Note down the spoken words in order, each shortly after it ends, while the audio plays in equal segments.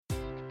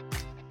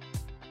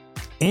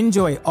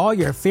Enjoy all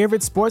your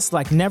favorite sports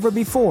like never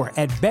before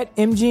at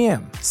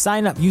BetMGM.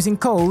 Sign up using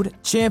code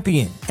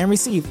CHAMPION and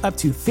receive up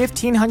to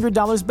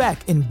 $1,500 back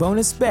in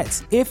bonus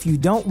bets if you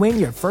don't win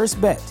your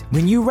first bet.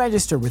 When you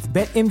register with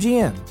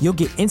BetMGM, you'll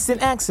get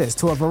instant access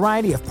to a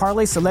variety of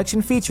parlay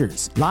selection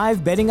features,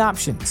 live betting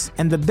options,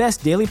 and the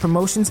best daily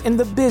promotions in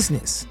the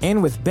business.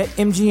 And with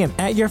BetMGM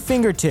at your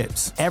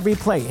fingertips, every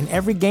play and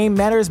every game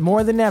matters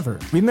more than ever.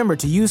 Remember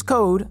to use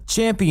code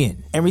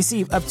CHAMPION and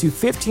receive up to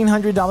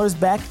 $1,500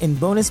 back in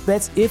bonus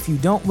bets if you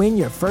don't win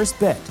your first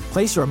bet.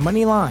 Place your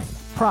money line,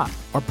 prop,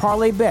 or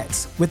parlay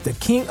bets with the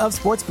king of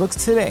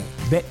sportsbooks today.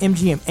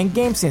 BetMGM and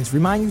GameSense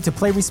remind you to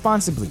play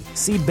responsibly.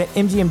 See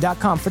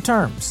BetMGM.com for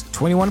terms.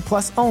 21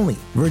 plus only.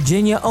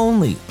 Virginia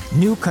only.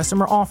 New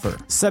customer offer.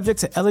 Subject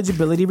to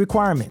eligibility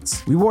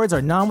requirements. Rewards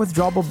are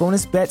non-withdrawable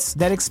bonus bets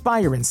that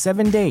expire in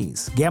 7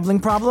 days. Gambling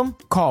problem?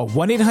 Call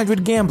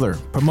 1-800-GAMBLER.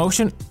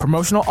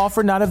 Promotional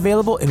offer not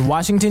available in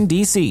Washington,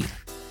 D.C.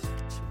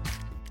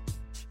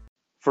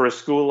 For a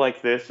school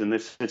like this, in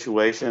this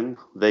situation,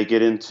 they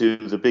get into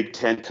the Big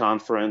Ten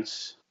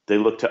Conference, they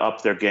look to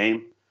up their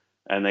game,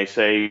 and they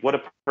say, what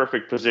a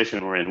perfect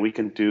position we're in. We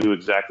can do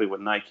exactly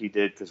what Nike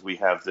did because we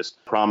have this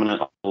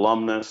prominent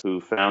alumnus who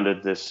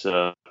founded this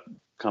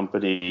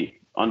company,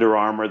 Under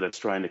Armour, that's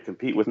trying to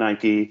compete with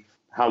Nike.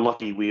 How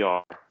lucky we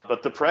are.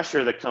 But the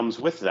pressure that comes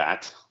with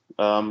that,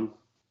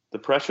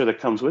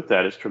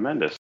 is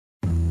tremendous.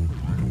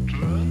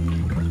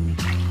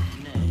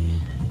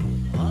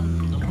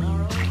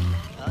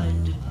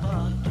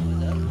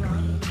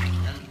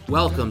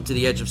 Welcome to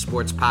the Edge of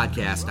Sports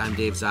podcast. I'm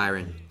Dave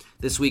Zirin.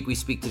 This week we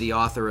speak to the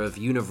author of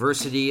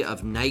University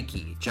of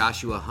Nike,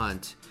 Joshua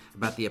Hunt,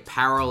 about the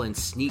apparel and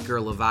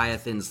sneaker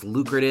leviathan's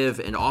lucrative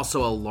and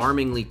also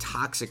alarmingly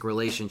toxic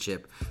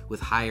relationship with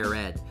higher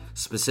ed,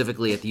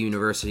 specifically at the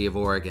University of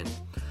Oregon.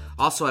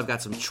 Also, I've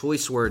got some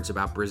choice words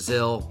about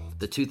Brazil,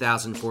 the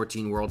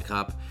 2014 World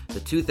Cup, the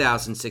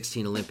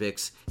 2016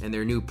 Olympics, and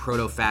their new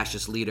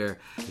proto-fascist leader,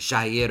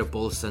 Jair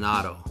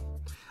Bolsonaro.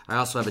 I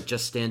also have a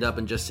Just Stand Up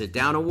and Just Sit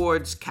Down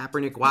awards,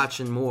 Kaepernick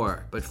Watch, and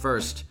more. But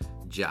first,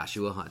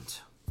 Joshua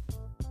Hunt.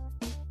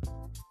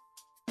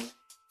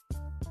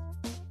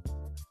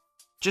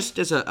 Just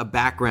as a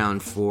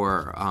background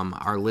for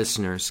our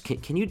listeners,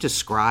 can you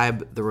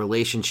describe the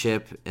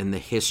relationship and the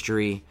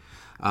history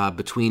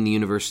between the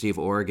University of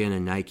Oregon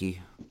and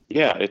Nike?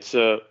 Yeah, it's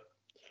a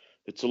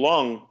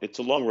long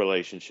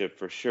relationship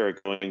for sure,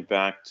 going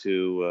back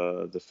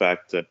to the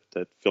fact that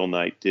Phil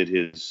Knight did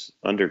his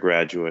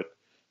undergraduate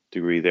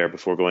degree there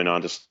before going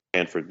on to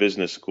Stanford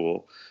Business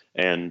School.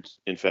 And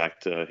in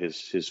fact,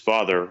 his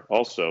father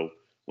also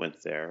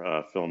went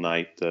there, Phil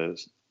Knight,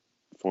 the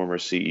former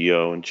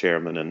CEO and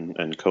chairman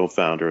and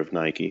co-founder of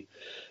Nike.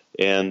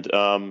 And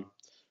the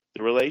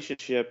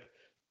relationship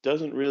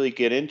doesn't really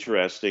get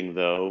interesting,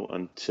 though,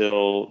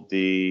 until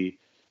the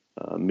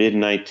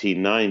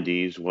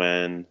mid-1990s,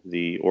 when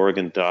the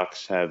Oregon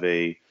Ducks have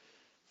a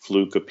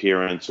fluke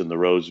appearance in the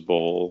Rose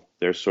Bowl.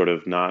 They're sort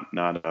of not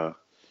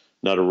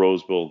a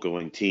Rose Bowl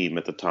going team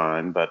at the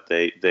time, but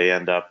they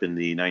end up in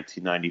the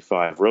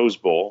 1995 Rose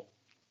Bowl.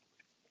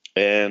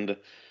 And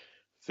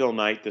Phil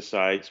Knight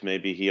decides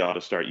maybe he ought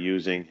to start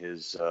using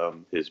his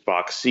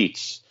box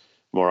seats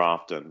more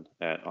often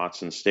at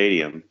Autzen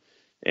Stadium.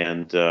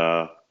 And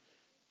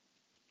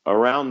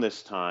around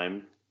this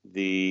time,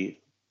 the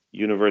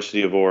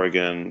University of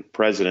Oregon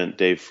president,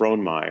 Dave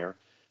Frohnmeyer,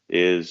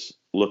 is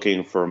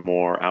looking for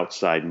more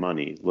outside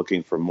money,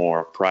 looking for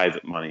more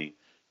private money,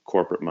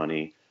 corporate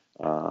money,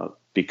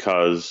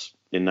 because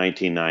in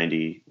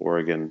 1990,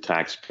 Oregon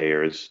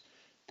taxpayers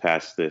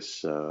passed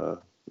this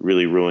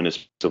really ruinous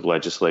piece of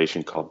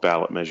legislation called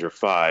Ballot Measure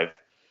 5,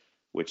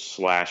 which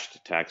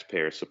slashed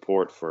taxpayer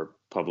support for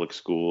public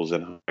schools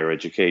and higher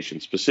education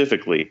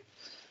specifically.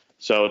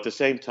 So at the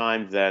same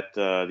time that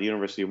the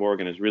University of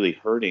Oregon is really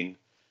hurting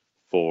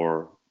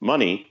for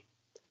money,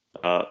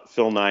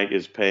 Phil Knight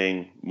is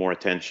paying more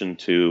attention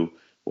to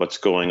what's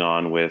going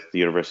on with the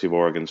University of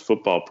Oregon's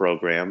football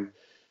program.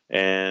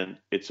 And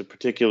it's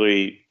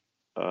particularly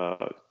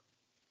good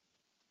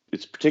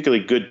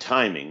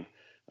timing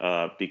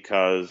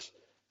because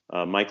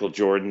Michael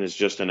Jordan has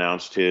just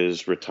announced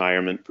his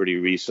retirement pretty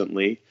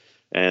recently,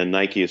 and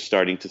Nike is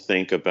starting to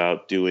think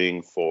about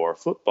doing for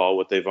football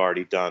what they've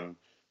already done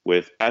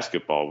with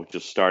basketball, which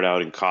is start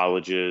out in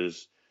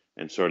colleges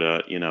and sort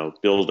of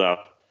build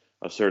up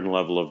a certain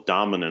level of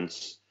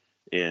dominance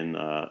in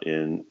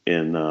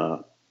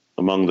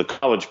among the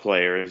college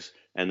players,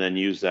 and then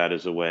use that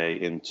as a way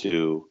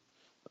into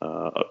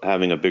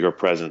having a bigger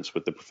presence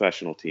with the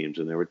professional teams.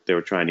 And they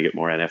were trying to get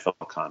more NFL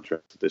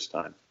contracts at this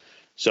time.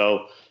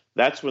 So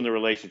that's when the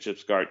relationship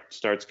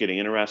starts getting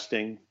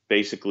interesting.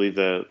 Basically,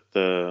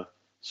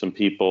 some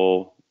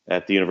people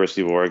at the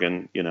University of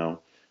Oregon,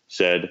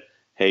 said,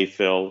 "Hey,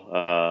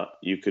 Phil,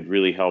 you could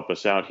really help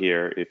us out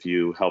here if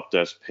you helped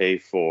us pay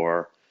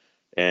for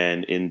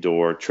an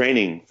indoor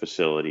training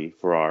facility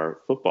for our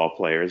football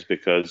players,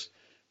 because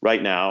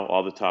right now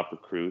all the top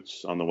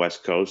recruits on the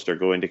West Coast are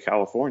going to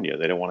California.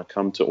 They don't want to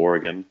come to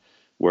Oregon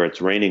where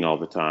it's raining all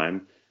the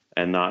time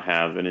and not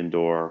have an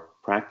indoor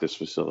practice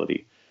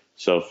facility.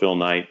 So Phil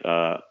Knight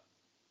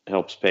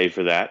helps pay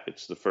for that.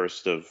 It's the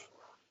first of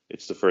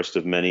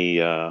many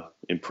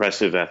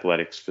impressive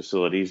athletics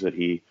facilities that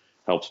he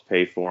helps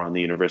pay for on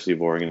the University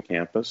of Oregon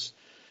campus.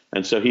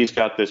 And so he's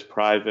got this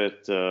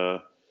private,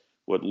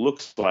 what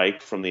looks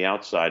like from the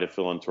outside a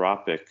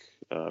philanthropic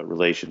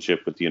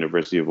relationship with the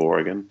University of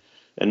Oregon.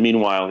 And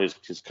meanwhile,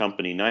 his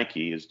company,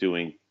 Nike, is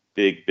doing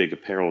big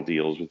apparel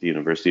deals with the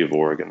University of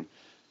Oregon,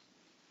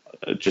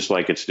 just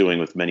like it's doing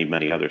with many,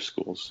 many other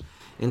schools.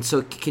 And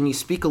so can you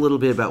speak a little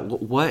bit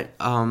about what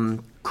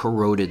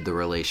corroded the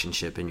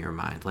relationship in your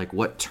mind? Like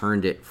what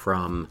turned it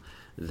from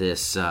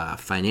this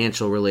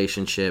financial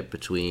relationship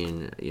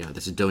between,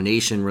 this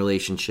donation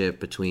relationship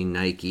between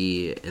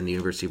Nike and the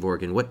University of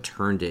Oregon? What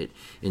turned it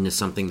into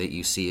something that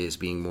you see as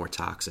being more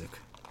toxic?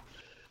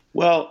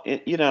 Well,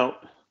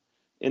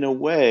 in a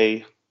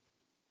way,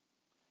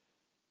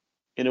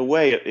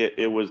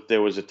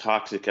 there was a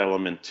toxic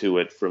element to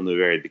it from the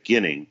very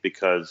beginning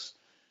because,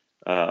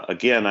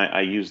 again,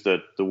 I use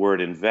the word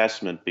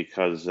investment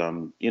because,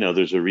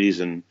 there's a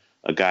reason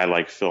a guy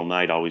like Phil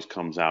Knight always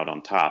comes out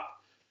on top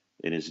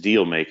in his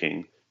deal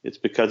making. It's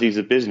because he's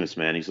a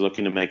businessman. He's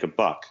looking to make a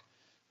buck.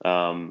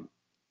 So,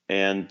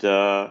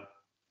 like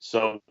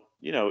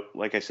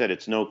I said,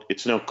 it's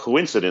no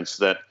coincidence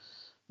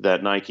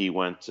that Nike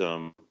went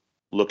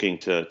looking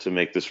to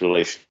make this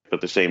relationship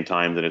at the same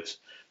time that it's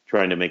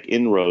trying to make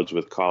inroads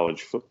with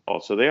college football.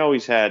 So they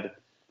always had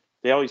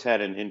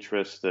an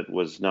interest that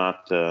was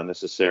not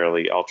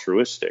necessarily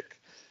altruistic.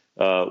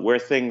 Where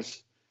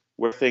things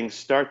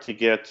start to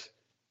get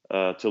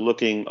to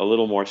looking a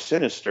little more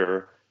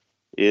sinister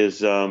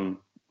is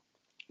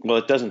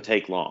it doesn't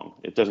take long.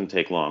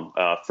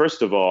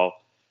 First of all,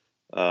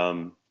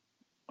 I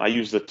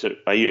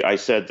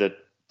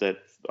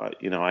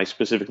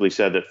specifically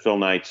said that Phil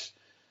Knight's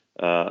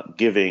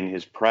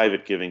his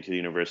private giving to the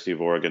University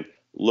of Oregon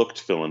looked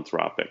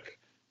philanthropic.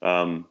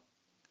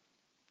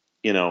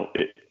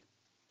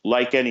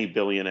 Like any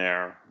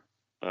billionaire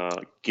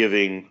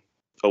giving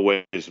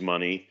away his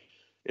money,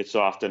 it's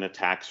often a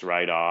tax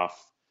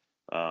write-off.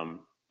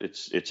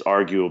 It's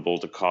arguable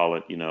to call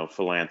it,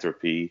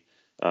 philanthropy.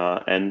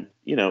 And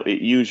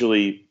it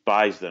usually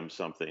buys them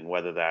something,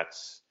 whether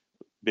that's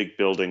big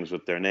buildings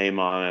with their name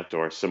on it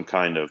or some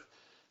kind of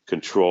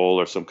control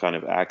or some kind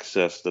of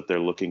access that they're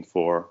looking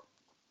for.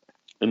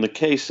 In the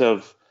case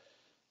of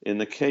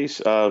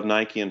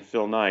Nike and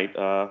Phil Knight,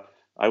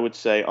 I would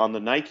say on the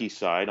Nike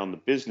side, on the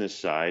business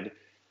side,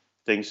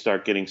 things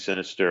start getting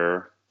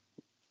sinister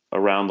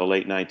around the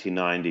late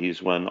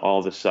 1990s when all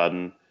of a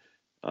sudden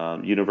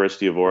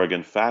University of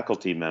Oregon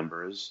faculty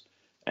members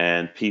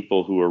and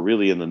people who are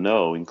really in the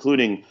know,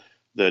 including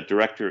the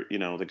director,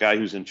 the guy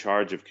who's in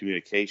charge of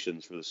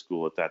communications for the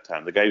school at that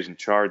time, the guy who's in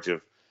charge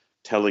of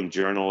telling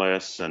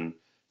journalists and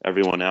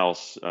everyone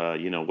else,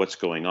 what's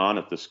going on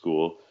at the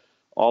school.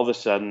 All of a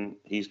sudden,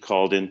 he's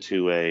called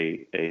into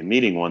a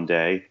meeting one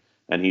day,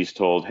 and he's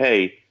told,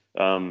 hey,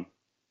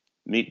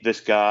 meet this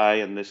guy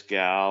and this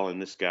gal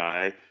and this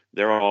guy.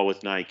 They're all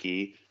with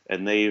Nike,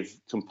 and they've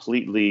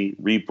completely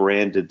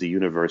rebranded the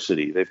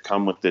university. They've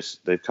come up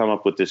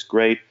with this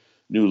great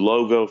new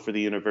logo for the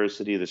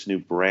university, this new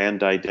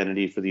brand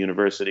identity for the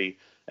university,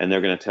 and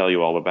they're going to tell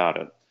you all about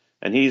it.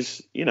 And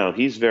he's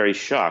very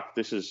shocked.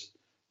 This is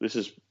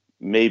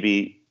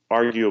maybe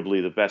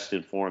arguably the best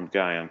informed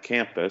guy on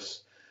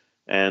campus.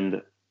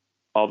 And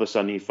all of a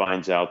sudden he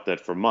finds out that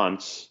for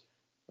months,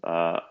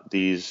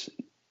 these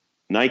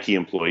Nike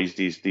employees,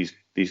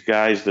 these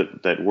guys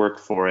that work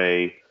for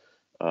a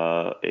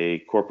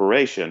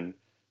corporation,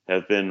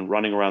 have been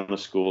running around the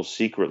school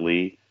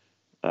secretly,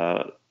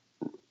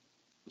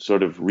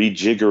 sort of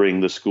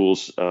rejiggering the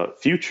school's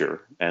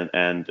future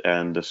and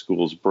the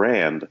school's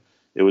brand.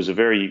 It was a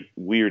very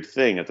weird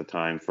thing at the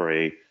time for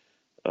a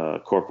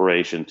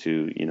corporation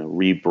to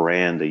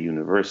rebrand a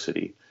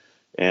university,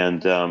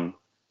 and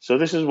so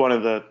this is one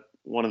of the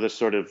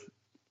sort of,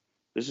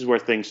 this is where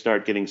things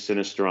start getting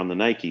sinister on the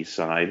Nike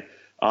side.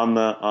 On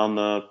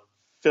the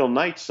Phil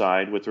Knight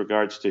side, with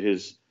regards to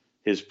his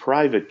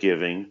private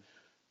giving,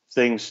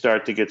 things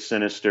start to get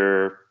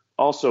sinister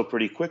also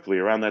pretty quickly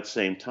around that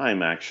same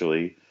time,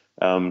 actually,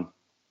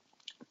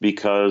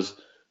 because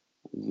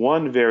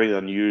one very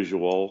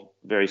unusual,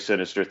 very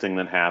sinister thing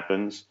that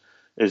happens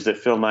is that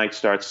Phil Knight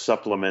starts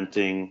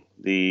supplementing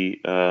the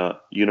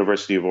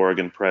University of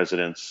Oregon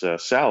president's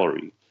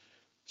salary.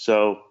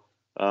 So,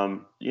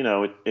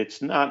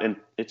 it's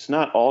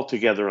not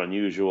altogether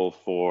unusual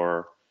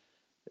for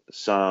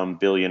some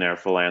billionaire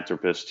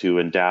philanthropist to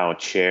endow a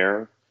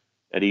chair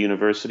at a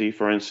university,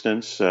 for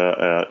instance,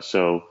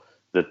 so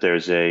that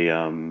there's a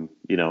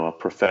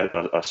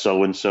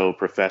so-and-so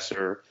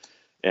professor,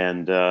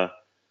 and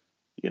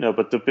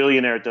but the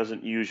billionaire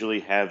doesn't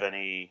usually have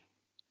any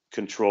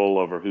control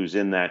over who's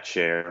in that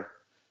chair.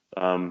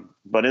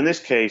 But in this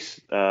case,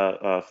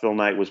 Phil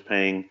Knight was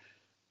paying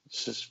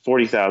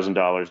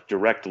 $40,000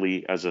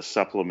 directly as a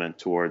supplement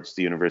towards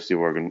the University of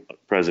Oregon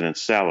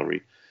president's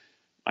salary.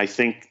 I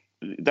think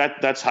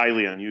that's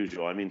highly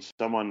unusual. I mean,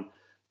 someone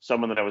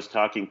someone that I was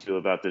talking to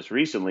about this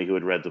recently, who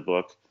had read the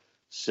book,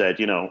 said,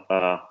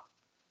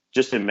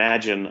 just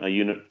imagine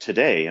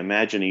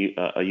imagine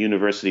a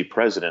university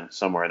president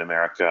somewhere in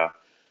America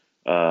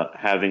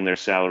having their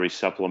salary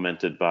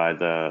supplemented by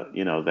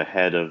the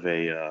head of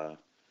a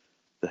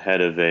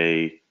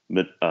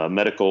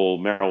medical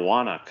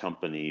marijuana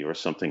company or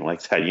something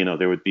like that.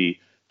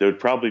 There would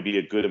probably be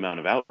a good amount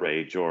of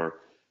outrage, or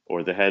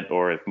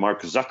if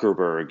Mark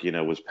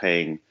Zuckerberg, was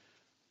paying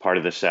part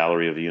of the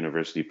salary of a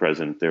university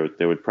president,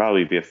 there would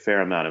probably be a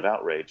fair amount of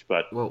outrage.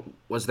 But well,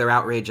 was there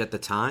outrage at the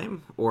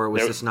time, or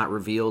was this not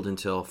revealed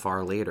until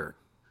far later?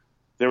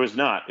 There was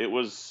not. It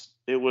was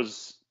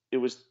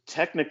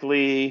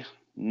technically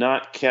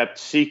not kept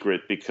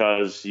secret,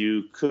 because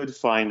you could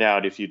find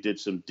out if you did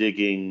some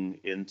digging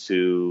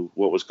into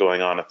what was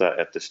going on at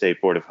the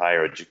State Board of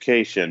Higher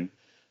Education.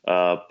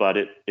 But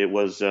it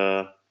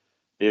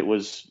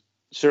was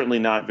certainly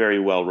not very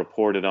well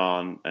reported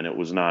on, and it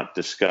was not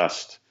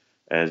discussed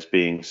as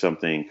being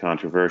something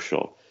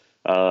controversial.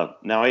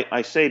 Now,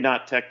 I say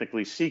not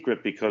technically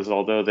secret because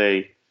although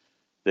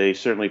they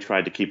certainly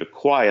tried to keep it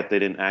quiet, they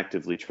didn't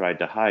actively try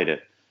to hide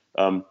it.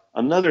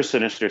 Another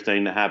sinister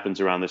thing that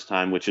happens around this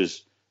time, which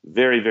is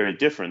very, very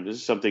different, this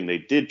is something they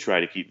did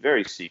try to keep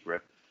very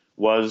secret,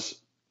 and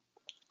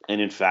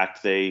in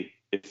fact, they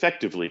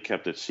effectively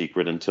kept it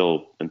secret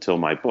until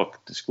my book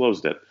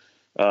disclosed it.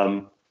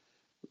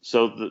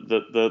 So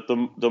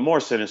the more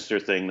sinister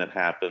thing that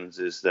happens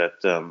is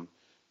that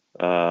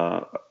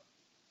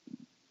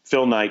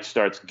Phil Knight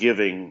starts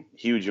giving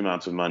huge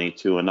amounts of money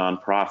to a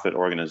nonprofit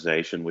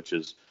organization, which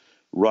is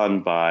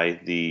run by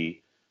the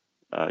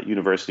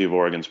University of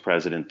Oregon's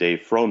president,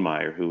 Dave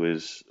Frohnmayer, who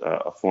is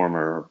a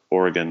former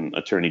Oregon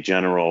Attorney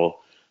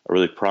General, a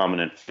really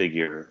prominent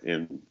figure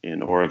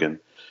in Oregon.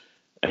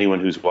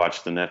 Anyone who's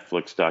watched the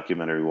Netflix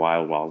documentary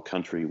Wild Wild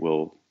Country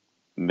will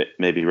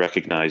maybe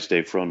recognize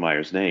Dave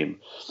Frohnmayer's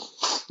name.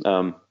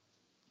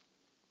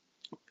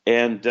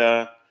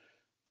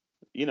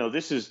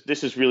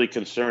 This is really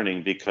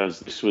concerning, because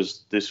this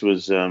was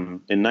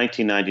in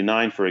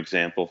 1999, for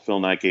example. Phil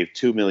Knight gave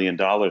 $2 million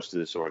to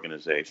this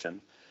organization.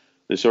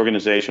 This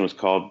organization is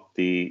called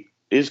to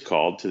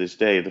this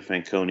day the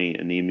Fanconi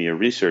Anemia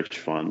Research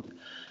Fund,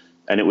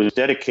 and it was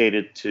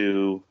dedicated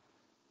to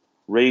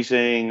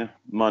raising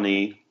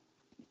money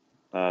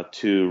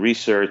to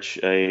research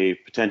a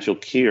potential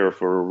cure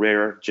for a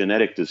rare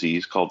genetic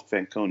disease called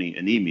Fanconi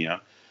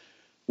anemia,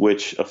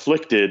 which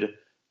afflicted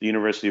the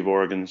University of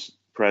Oregon's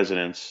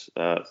president's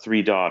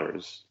 3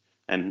 daughters,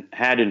 and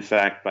had in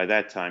fact by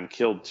that time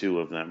killed 2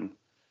 of them,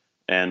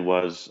 and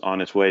was on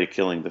its way to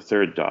killing the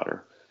 3rd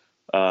daughter.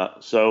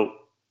 So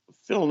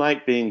Phil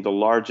Knight, being the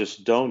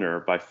largest donor,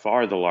 by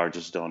far the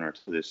largest donor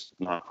to this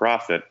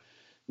nonprofit,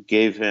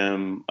 gave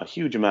him a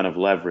huge amount of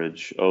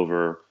leverage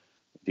over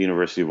the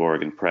University of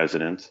Oregon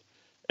president.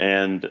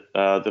 And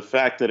the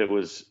fact that it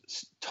was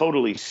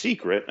totally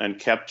secret and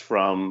kept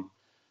from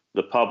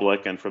the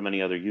public and from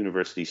any other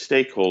university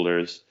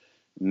stakeholders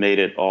made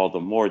it all the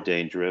more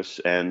dangerous.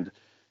 And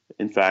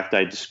in fact,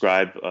 I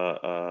describe,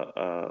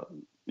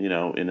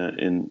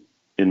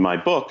 in my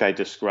book, I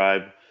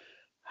describe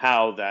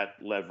how that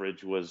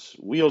leverage was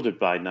wielded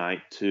by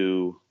Knight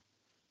to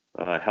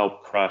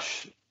help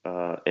crush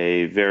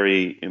a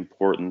very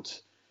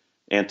important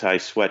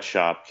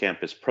anti-sweatshop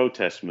campus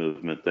protest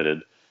movement that had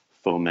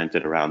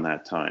fomented around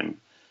that time.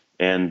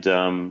 And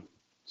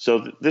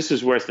this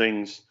is where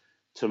things,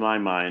 to my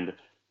mind,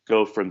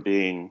 go from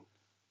being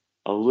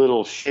a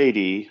little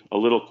shady, a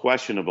little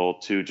questionable,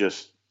 to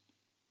just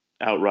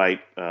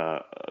outright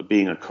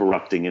being a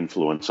corrupting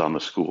influence on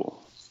the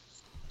school.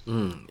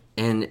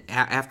 And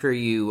after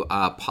you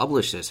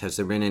publish this, has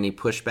there been any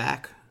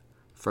pushback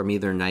from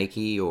either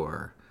Nike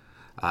or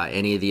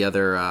any of the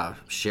other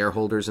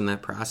shareholders in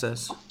that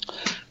process?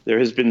 There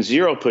has been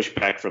zero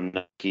pushback from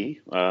Nike.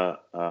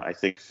 I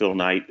think Phil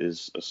Knight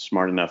is a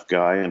smart enough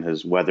guy and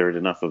has weathered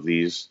enough of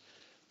these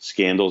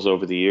scandals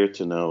over the year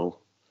to know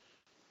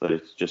that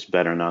it's just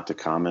better not to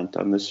comment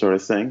on this sort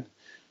of thing.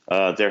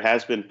 There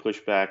has been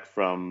pushback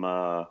from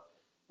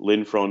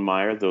Lynn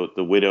Frohnmayer,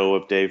 the widow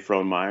of Dave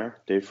Frohnmayer.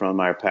 Dave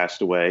Frohnmayer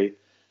passed away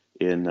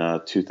in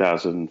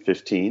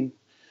 2015.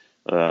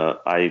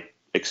 I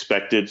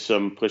expected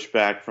some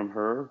pushback from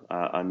her.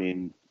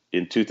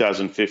 In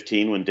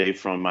 2015, when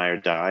Dave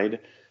Frohnmayer died,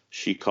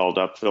 she called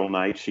up Phil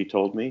Knight, she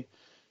told me,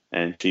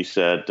 and she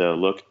said,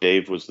 look,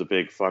 Dave was the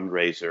big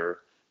fundraiser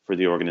for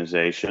the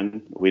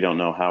organization. We don't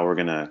know how we're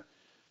going to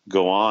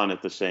go on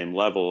at the same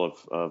level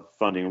of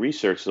funding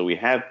research that we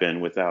have been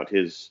without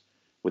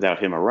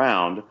him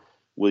around.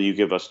 Will you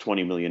give us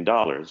 $20 million?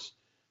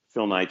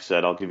 Phil Knight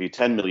said, I'll give you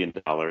 $10 million,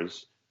 $1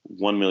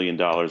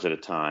 million at a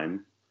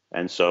time.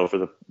 And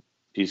so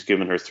he's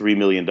given her $3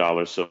 million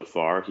so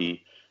far.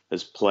 He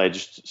has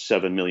pledged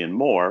 $7 million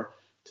more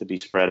to be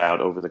spread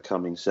out over the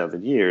coming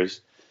 7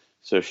 years.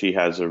 So she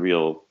has a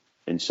real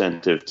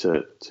incentive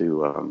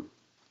to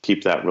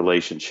keep that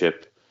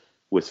relationship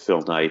with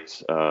Phil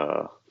Knight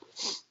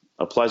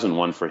a pleasant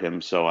one for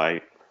him. So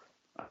I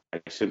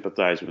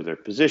sympathize with her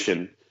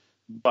position,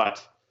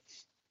 but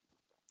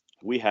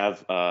we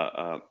have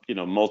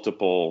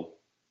multiple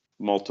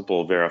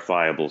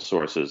verifiable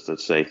sources that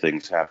say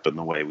things happen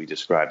the way we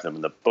describe them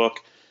in the book,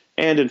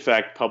 and in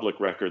fact, public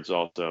records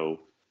also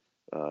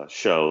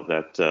show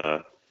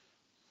that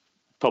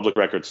public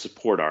records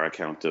support our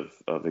account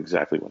of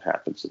exactly what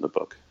happens in the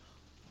book.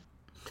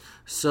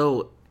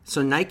 So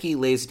Nike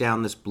lays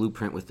down this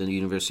blueprint with the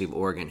University of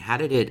Oregon. How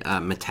did it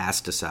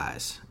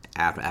metastasize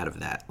out of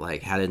that?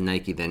 Like, how did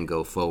Nike then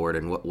go forward,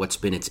 and what's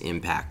been its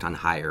impact on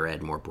higher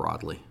ed more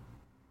broadly?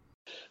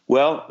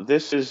 Well,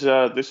 this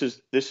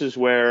is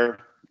where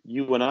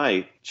you and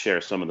I share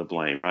some of the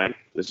blame, right?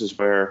 This is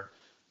where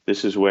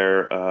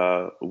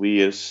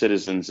we as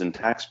citizens and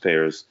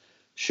taxpayers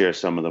share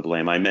some of the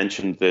blame. I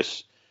mentioned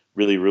this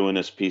really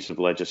ruinous piece of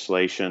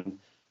legislation,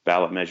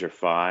 Ballot Measure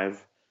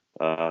 5,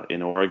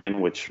 in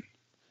Oregon, which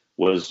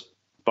was,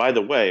 by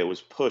the way, it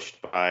was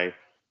pushed by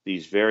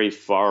these very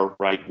far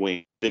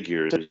right-wing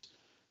figures.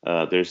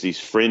 There's these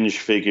fringe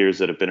figures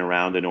that have been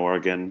around in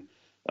Oregon,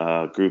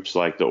 groups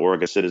like the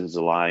Oregon Citizens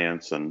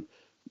Alliance, and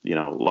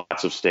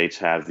lots of states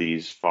have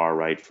these far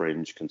right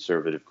fringe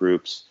conservative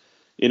groups.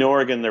 In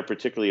Oregon, they're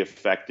particularly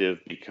effective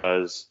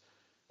because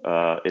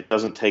it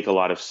doesn't take a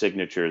lot of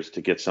signatures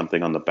to get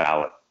something on the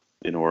ballot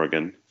in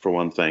Oregon, for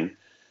one thing,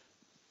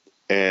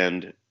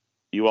 and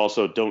you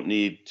also don't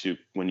need to,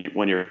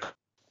 when you're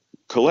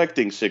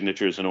collecting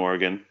signatures in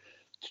Oregon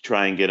to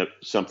try and get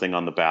something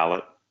on the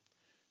ballot,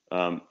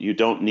 you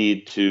don't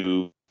need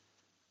to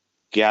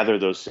gather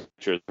those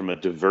signatures from a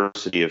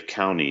diversity of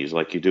counties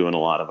like you do in a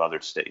lot of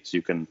other states.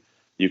 You can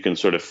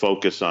sort of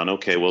focus on,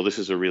 okay, well, this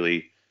is a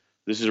really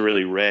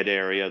red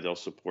area, they'll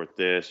support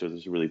this, or this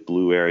is a really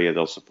blue area,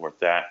 they'll support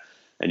that,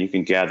 and you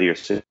can gather your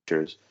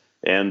signatures.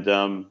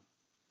 And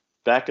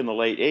back in the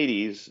late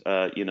 80s,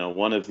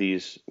 one of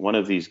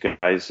these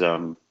guys,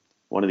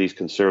 one of these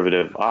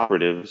conservative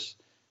operatives,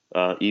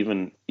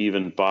 even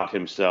bought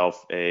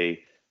himself a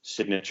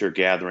signature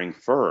gathering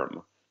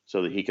firm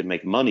so that he could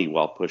make money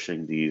while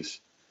pushing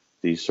these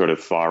sort of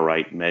far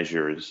right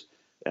measures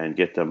and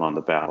get them on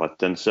the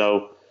ballot. And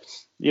so,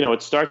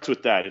 it starts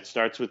with that. It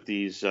starts with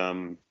these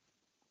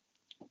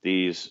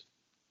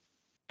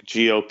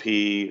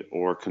GOP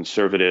or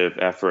conservative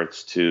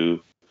efforts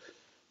to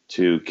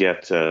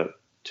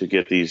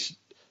get these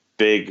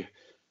big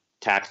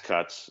tax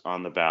cuts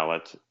on the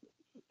ballot,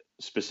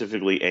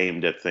 specifically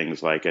aimed at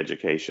things like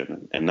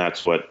education. And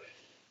that's what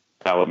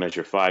Ballot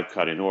Measure 5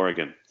 cut in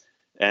Oregon.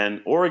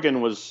 And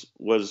Oregon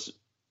was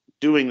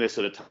doing this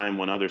at a time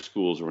when other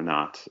schools were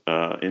not.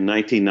 In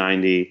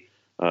 1990,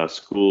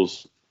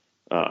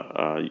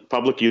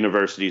 public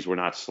universities were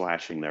not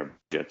slashing their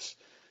budgets.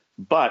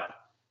 But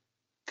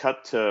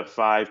cut to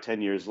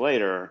 5-10 years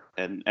later,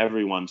 and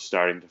everyone's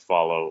starting to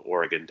follow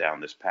Oregon down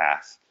this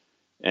path.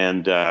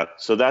 And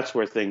so that's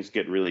where things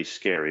get really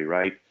scary,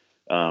 right?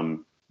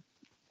 And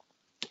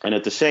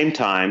at the same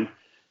time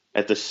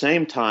that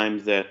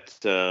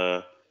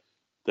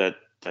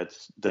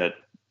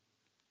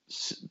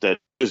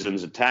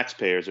citizens and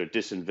taxpayers are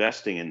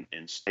disinvesting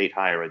in state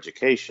higher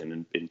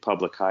education, in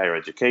public higher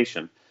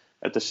education,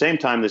 at the same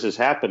time this is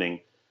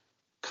happening,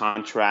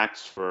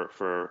 contracts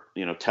for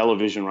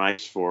television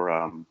rights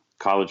for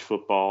college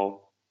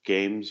football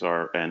games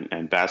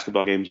and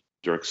basketball games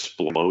are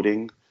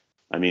exploding.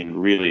 I mean,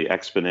 really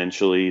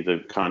exponentially.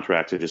 The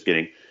contracts are just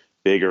getting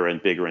bigger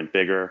and bigger and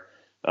bigger.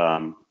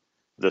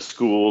 The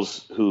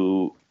schools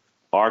who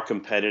are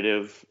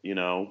competitive,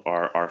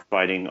 are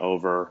fighting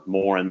over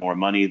more and more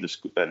money.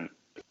 And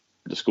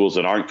the schools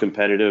that aren't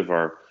competitive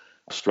are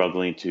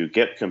struggling to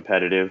get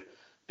competitive,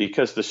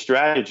 because the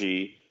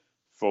strategy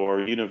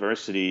for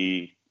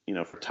university,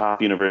 for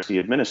top university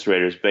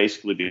administrators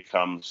basically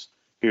becomes,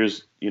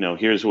 here's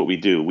what we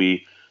do.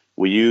 We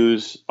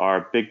use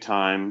our big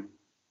time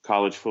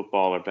college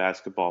football or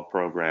basketball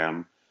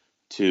program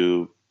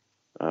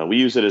we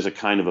use it as a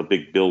kind of a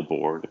big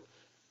billboard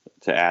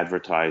to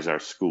advertise our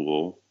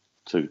school,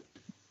 to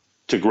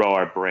grow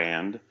our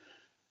brand.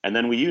 And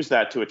then we use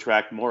that to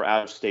attract more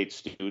out-of-state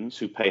students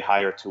who pay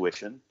higher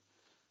tuition.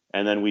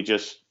 And then we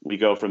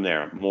go from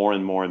there, more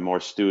and more and more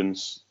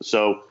students.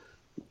 So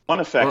one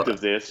effect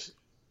of this.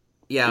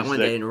 Yeah, I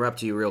wanted to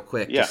interrupt you real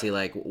quick to see,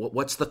 like,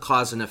 what's the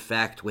cause and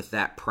effect with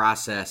that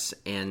process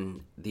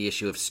and the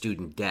issue of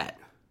student debt?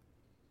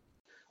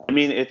 I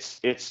mean, it's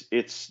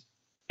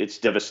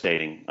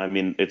devastating. I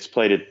mean, it's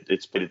played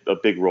a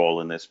big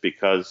role in this,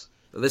 because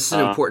this is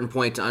an important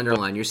point to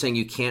underline. You're saying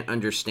you can't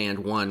understand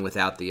one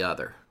without the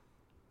other.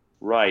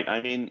 Right.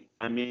 I mean,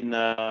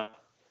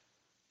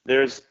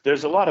 there's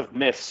a lot of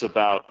myths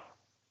about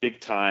big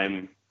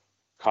time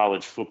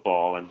college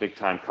football and big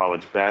time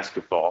college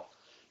basketball,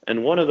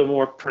 and one of the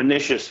more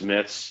pernicious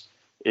myths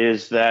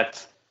is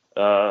that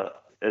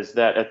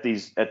at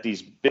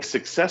these big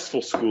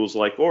successful schools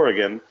like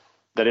Oregon,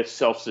 that it's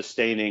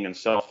self-sustaining and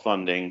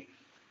self-funding,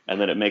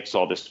 and that it makes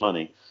all this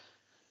money.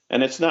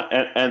 And it's not,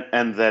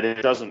 and that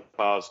it doesn't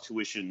cause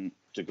tuition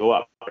to go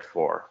up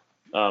for.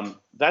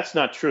 That's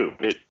not true.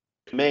 It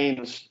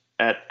remains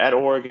at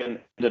Oregon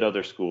and at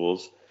other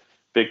schools,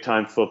 big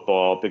time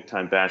football, big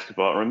time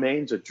basketball, it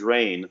remains a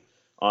drain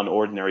on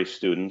ordinary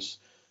students,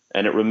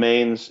 and it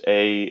remains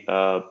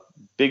a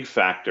big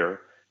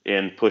factor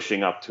in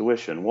pushing up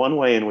tuition. One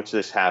way in which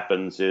this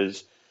happens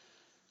is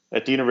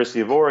at the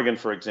University of Oregon,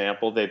 for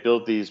example, they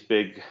build these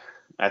big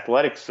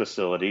athletics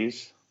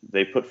facilities.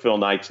 They put Phil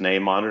Knight's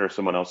name on it or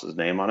someone else's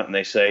name on it, and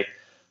they say,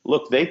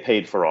 look, they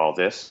paid for all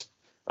this.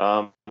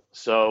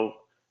 So,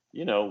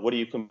 what do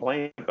you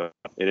complain about?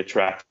 It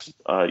attracts,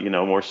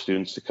 more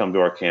students to come to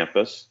our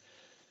campus.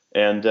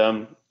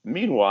 And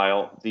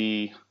meanwhile,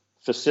 the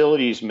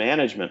facilities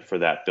management for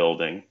that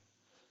building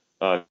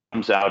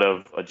comes out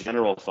of a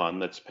general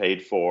fund that's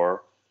paid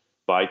for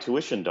by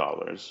tuition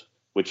dollars,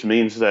 which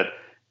means that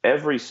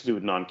every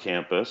student on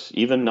campus,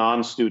 even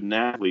non-student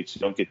athletes who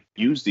don't get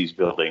to use these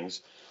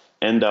buildings,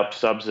 end up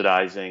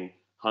subsidizing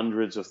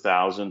hundreds of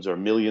thousands or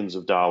millions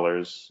of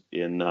dollars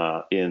in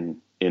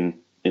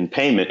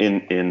payment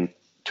in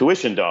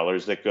tuition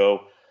dollars that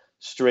go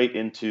straight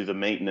into the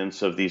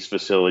maintenance of these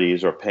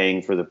facilities or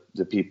paying for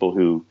the people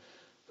who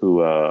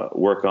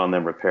work on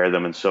them, repair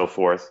them, and so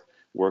forth,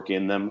 work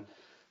in them.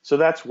 So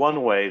that's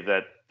one way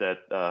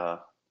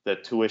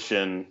that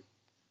tuition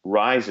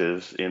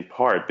rises in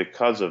part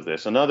because of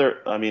this. Another,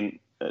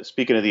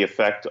 speaking of the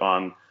effect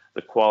on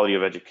the quality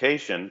of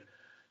education,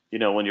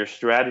 when your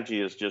strategy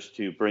is just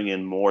to bring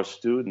in more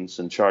students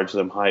and charge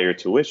them higher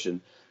tuition,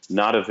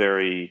 not a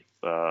very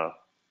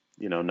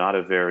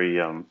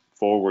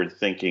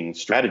forward-thinking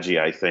strategy,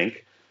 I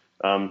think.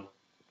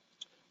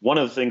 One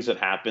of the things that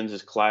happens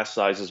is class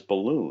sizes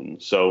balloon.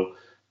 So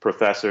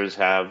professors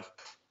have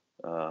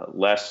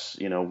less,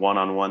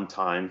 one-on-one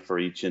time for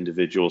each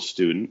individual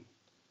student.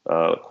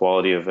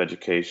 Quality of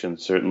education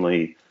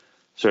certainly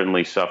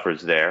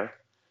suffers there.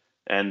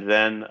 And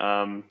then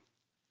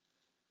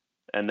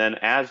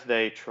as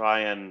they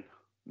try and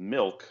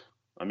milk,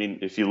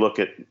 if you look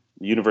at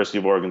the University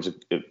of Oregon's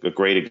a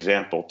great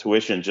example.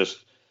 Tuition just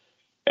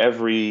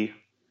every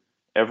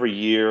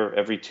year,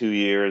 every 2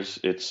 years,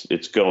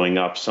 it's going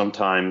up.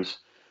 Sometimes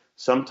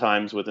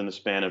within the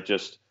span of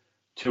just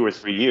 2 or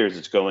 3 years,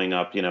 it's going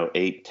up,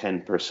 8,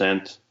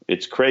 10%.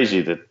 It's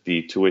crazy that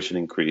the tuition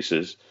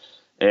increases.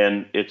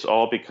 And it's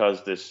all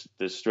because this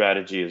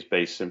strategy is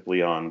based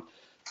simply on,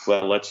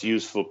 well, let's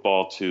use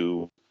football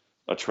to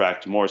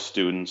attract more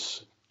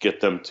students,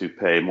 get them to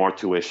pay more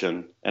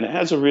tuition. And it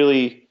has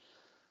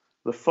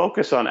the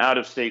focus on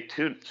out-of-state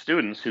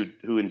students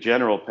who in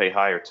general pay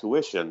higher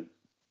tuition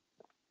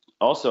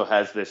also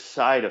has this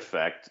side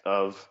effect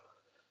of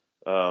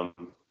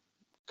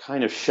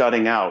kind of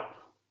shutting out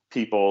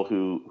people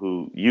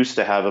who used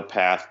to have a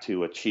path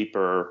to a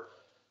cheaper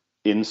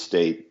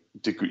in-state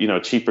degree,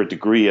 cheaper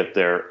degree at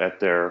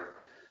their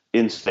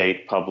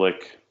in-state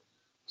public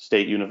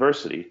state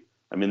university.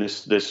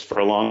 This for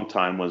a long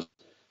time was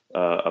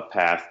a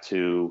path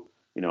to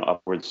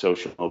upward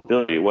social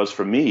mobility. It was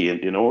for me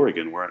in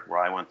Oregon, where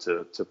I went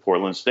to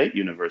Portland State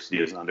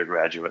University as an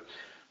undergraduate.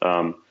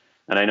 And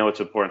I know it's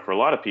important for a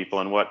lot of people.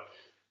 And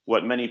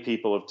what many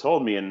people have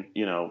told me, and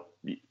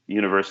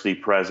university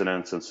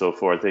presidents and so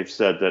forth, they've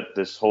said that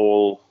this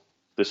whole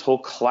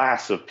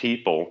class of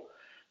people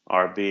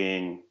are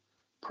being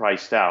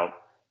priced out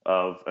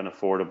of an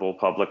affordable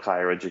public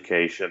higher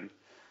education,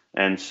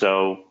 and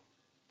so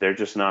they're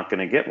just not going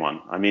to get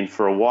one.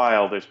 For a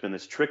while, there's been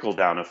this trickle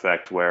down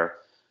effect where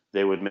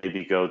they would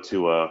maybe go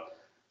to a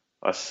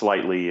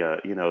slightly,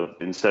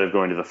 instead of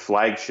going to the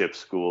flagship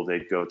school,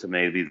 they'd go to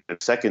maybe the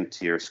second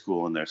tier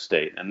school in their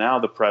state. And now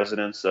the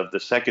presidents of the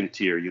second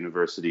tier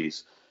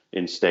universities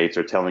in states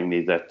are telling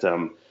me that,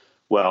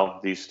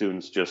 these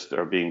students just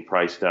are being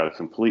priced out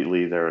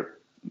completely. They're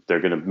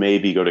going to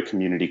maybe go to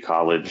community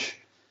college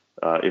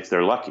if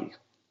they're lucky.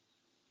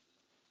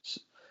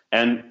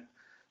 And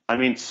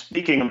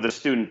speaking of the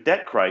student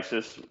debt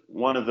crisis,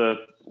 one of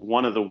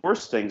the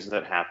worst things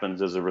that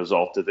happens as a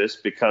result of this,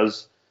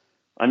 because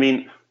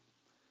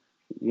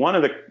one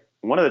of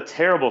the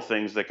terrible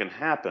things that can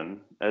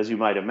happen, as you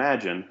might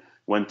imagine,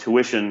 when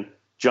tuition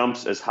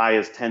jumps as high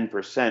as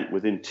 10%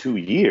 within 2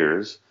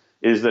 years,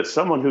 is that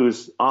someone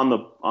who's on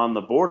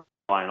the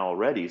borderline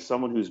already,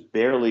 someone who's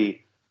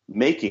barely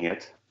making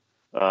it,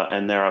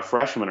 and they're a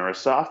freshman or a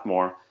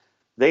sophomore,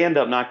 they end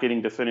up not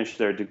getting to finish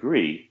their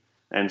degree.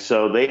 And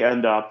so they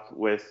end up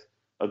with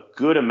a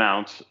good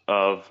amount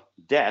of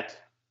debt,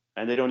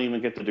 and they don't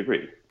even get the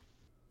degree.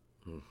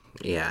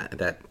 Yeah,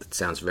 that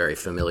sounds very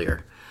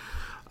familiar.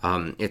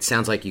 It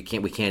sounds like we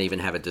can't even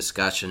have a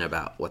discussion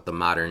about what the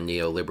modern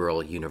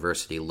neoliberal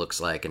university looks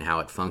like and how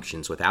it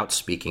functions without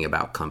speaking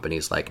about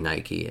companies like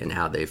Nike and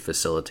how they've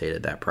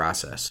facilitated that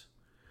process.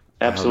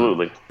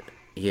 Absolutely.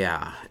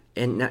 Yeah.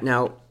 And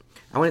now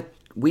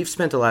we've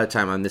spent a lot of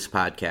time on this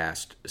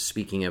podcast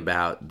speaking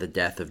about the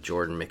death of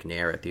Jordan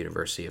McNair at the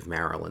University of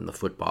Maryland, the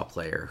football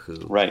player who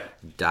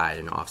died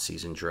in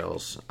off-season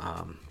drills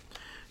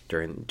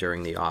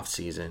during the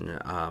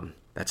off-season.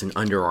 That's an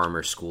Under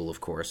Armour school,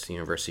 of course, the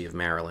University of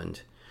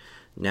Maryland.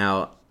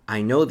 Now,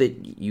 I know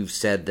that you've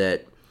said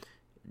that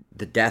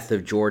the death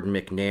of Jordan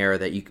McNair,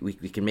 that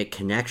we can make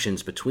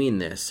connections between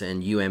this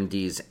and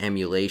UMD's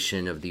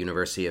emulation of the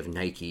University of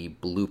Nike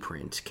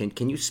blueprint.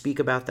 Can you speak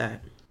about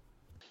that?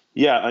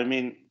 Yeah, I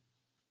mean,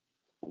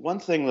 one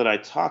thing that I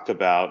talk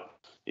about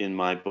in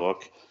my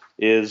book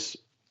is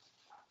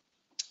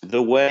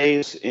the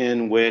ways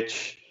in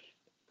which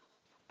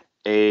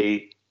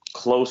a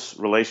close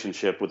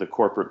relationship with a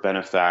corporate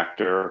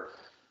benefactor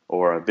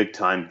or a big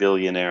time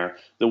billionaire,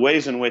 the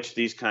ways in which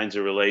these kinds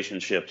of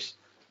relationships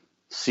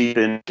seep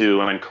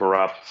into and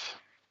corrupt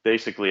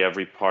basically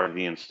every part of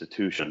the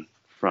institution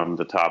from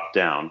the top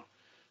down,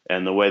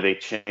 and the way they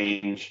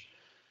change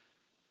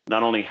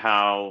not only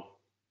how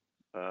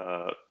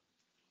uh,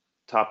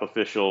 top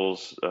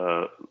officials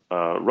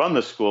run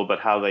the school, but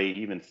how they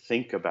even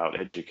think about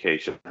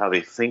education, how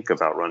they think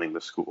about running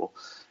the school.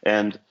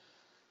 And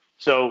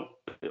so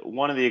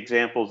one of the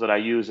examples that I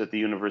use at the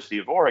University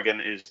of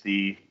Oregon is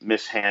the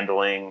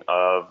mishandling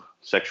of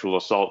sexual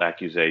assault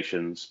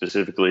accusations,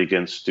 specifically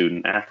against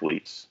student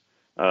athletes.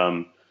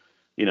 Um,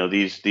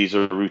 these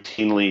are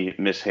routinely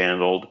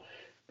mishandled,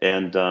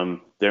 and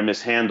they're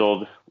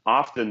mishandled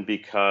often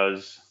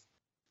because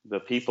the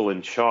people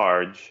in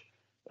charge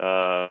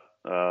uh,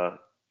 uh,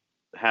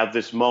 have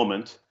this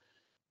moment.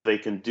 They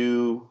can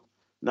do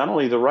not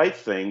only the right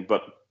thing,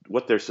 but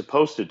what they're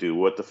supposed to do,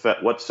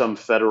 what some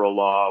federal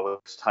law, whether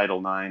it's Title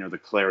IX or the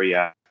Clery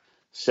Act,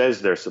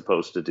 says they're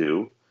supposed to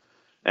do,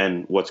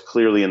 and what's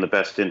clearly in the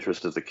best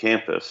interest of the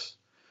campus.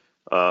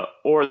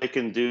 Or they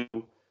can do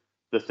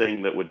the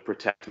thing that would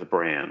protect the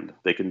brand.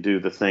 They can do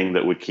the thing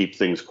that would keep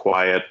things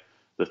quiet,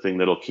 the thing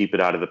that'll keep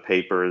it out of the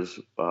papers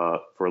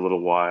for a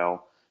little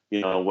while.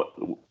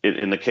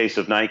 In the case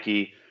of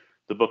Nike,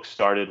 the book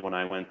started when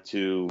I went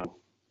to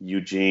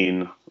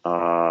Eugene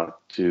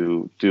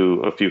to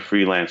do a few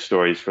freelance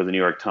stories for the New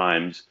York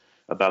Times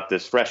about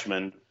this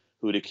freshman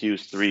who had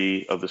accused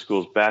 3 of the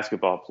school's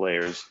basketball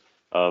players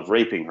of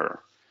raping her.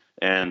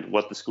 And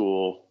what the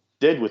school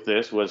did with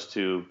this was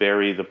to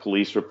bury the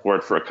police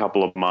report for a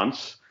couple of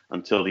months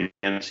until the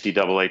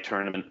NCAA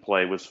tournament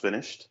play was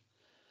finished.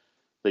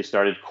 They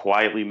started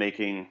quietly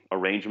making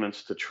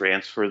arrangements to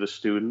transfer the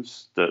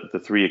students,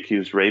 the 3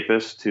 accused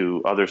rapists,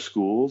 to other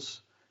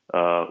schools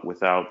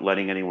without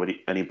letting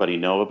anybody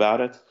know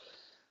about it.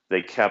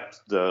 They kept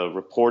the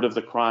report of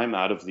the crime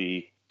out of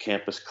the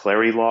campus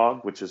Clery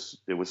log,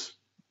 it was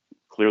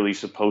clearly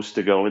supposed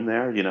to go in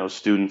there.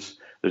 Students,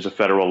 there's a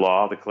federal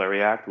law, the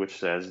Clery Act, which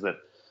says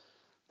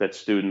that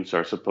students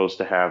are supposed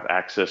to have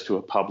access to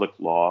a public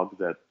log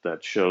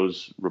that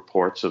shows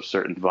reports of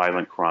certain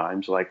violent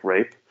crimes like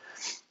rape.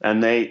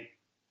 And they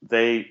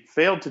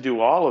failed to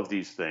do all of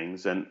these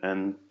things.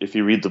 And if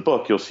you read the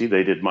book, you'll see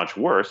they did much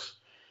worse,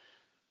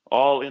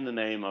 all in the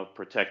name of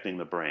protecting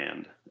the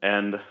brand.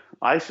 And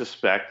I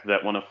suspect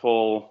that when a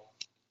full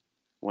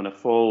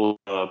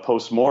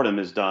post-mortem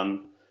is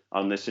done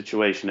on this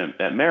situation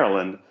at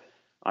Maryland,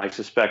 I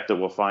suspect that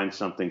we'll find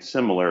something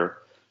similar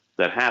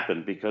that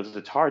happened, because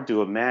it's hard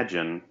to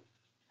imagine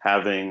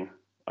having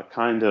a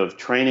kind of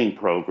training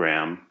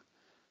program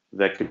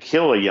that could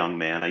kill a young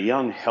man, a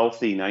young,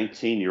 healthy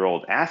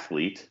 19-year-old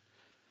athlete.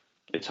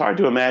 It's hard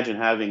to imagine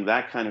having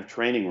that kind of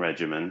training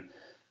regimen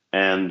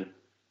and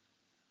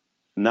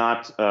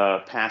not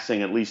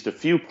passing at least a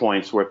few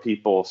points where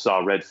people saw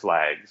red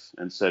flags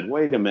and said,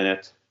 wait a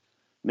minute,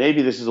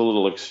 maybe this is a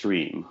little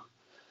extreme.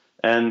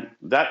 And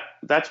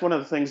that's one of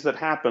the things that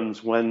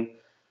happens when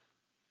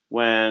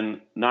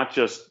not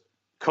just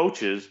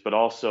coaches, but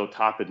also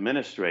top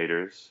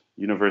administrators,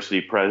 university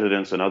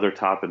presidents, and other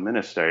top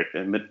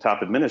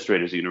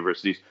administrators at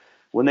universities,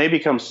 when they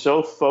become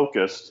so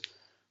focused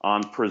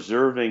on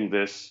preserving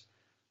this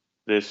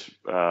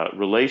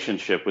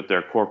relationship with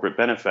their corporate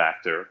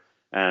benefactor,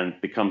 and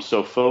become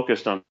so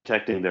focused on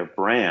protecting their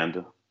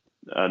brand,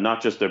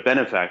 not just their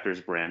benefactor's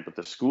brand, but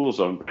the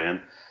school's own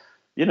brand,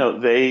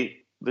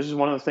 this is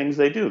one of the things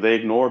they do. They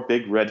ignore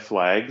big red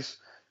flags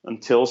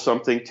until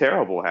something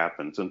terrible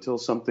happens, until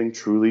something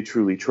truly,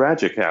 truly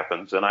tragic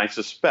happens. And I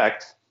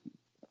suspect,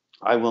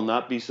 I will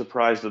not be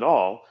surprised at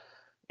all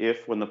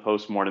if, when the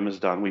postmortem is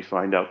done, we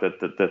find out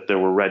that there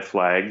were red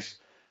flags,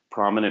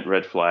 prominent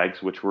red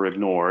flags, which were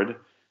ignored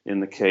in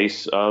the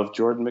case of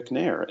Jordan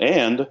McNair.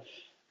 And,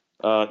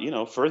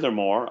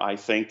 furthermore, I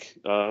think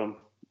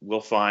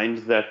we'll find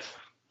that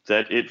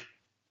it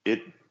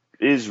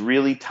is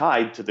really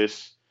tied to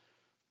this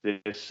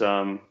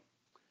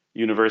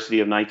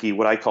University of Nike,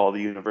 what I call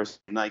the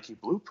University of Nike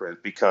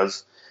blueprint,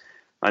 because,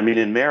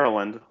 in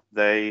Maryland,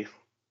 they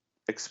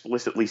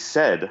explicitly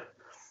said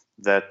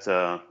that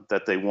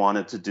they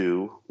wanted to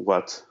do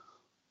what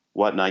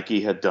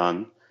Nike had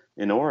done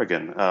in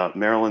Oregon.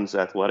 Maryland's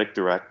athletic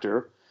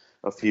director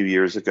a few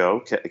years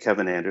ago,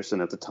 Kevin Anderson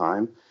at the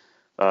time,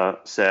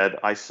 said,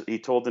 he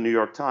told the New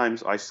York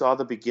Times, I saw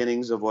the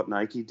beginnings of what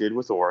Nike did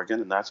with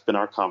Oregon, and that's been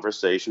our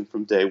conversation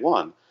from day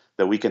one,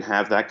 that we can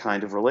have that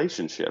kind of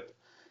relationship.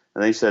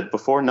 And they said,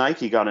 before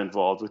Nike got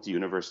involved with the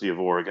University of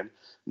Oregon,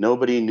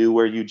 nobody knew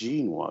where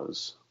Eugene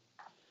was.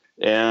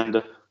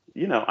 And,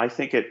 I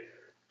think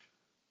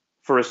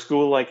for a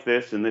school like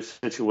this, in this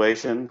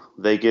situation,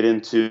 they get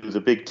into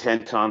the Big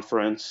Ten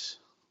conference.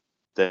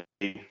 They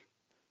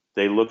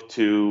look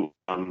to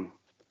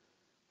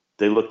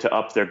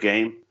up their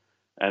game,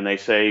 and they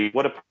say,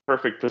 what a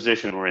perfect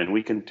position we're in.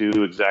 We can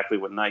do exactly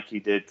what Nike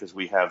did because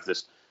we have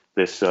this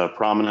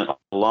prominent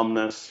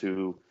alumnus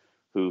who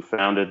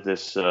founded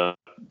this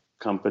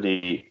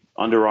company,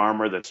 Under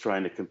Armour, that's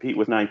trying to compete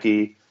with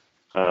Nike.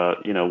 How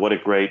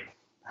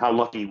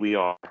lucky we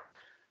are.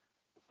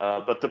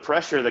 But the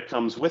pressure that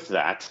comes with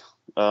that,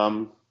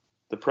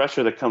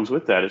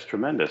 is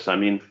tremendous. I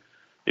mean,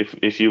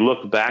 if you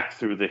look back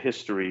through the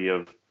history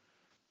of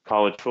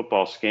college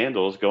football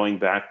scandals, going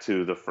back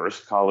to the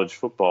first college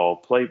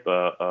football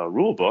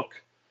rule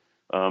book,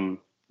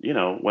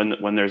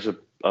 when there's a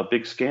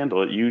big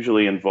scandal, it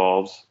usually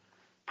involves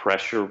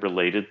pressure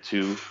related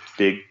to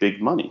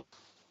big money.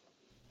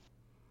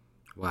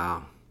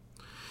 Wow.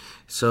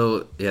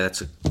 So yeah,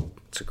 that's a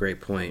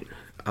great point.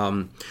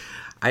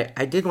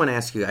 I did want to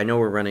ask you, I know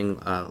we're running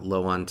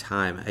low on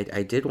time.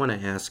 I did want to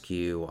ask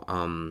you,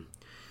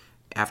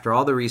 after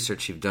all the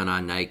research you've done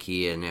on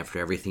Nike and after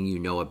everything you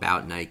know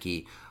about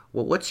Nike,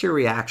 what's your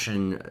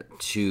reaction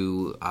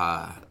to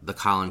the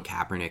Colin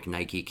Kaepernick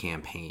Nike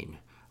campaign?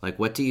 Like,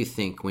 what do you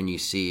think when you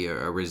see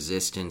a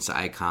resistance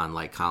icon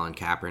like Colin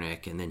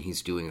Kaepernick and then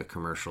he's doing a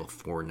commercial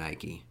for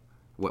Nike?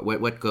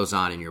 What goes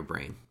on in your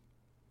brain?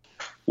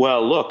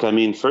 Well, look, I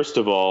mean, first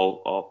of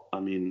all,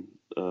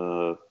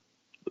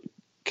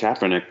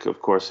 Kaepernick,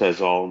 of course, has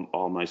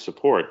all my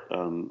support.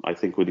 I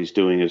think what he's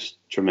doing is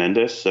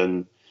tremendous,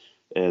 and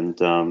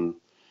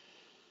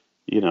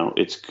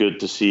it's good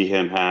to see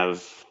him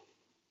have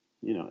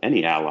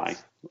any ally.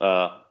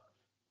 But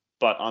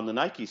on the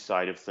Nike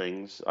side of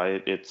things,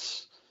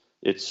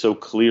 it's so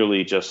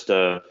clearly just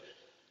a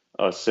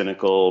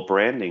cynical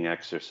branding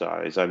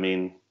exercise. I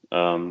mean,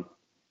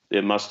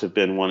 it must have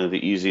been one of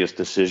the easiest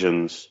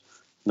decisions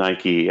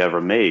Nike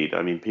ever made.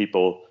 I mean,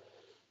 people,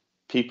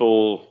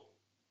 the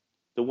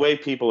way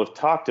people have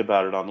talked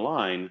about it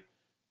online,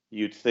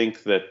 you'd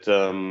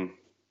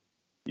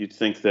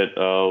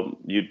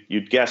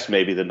guess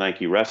maybe that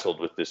Nike wrestled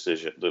with this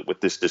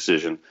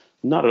decision.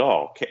 Not at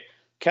all.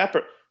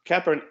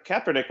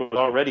 Kaepernick was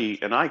already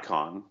an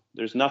icon.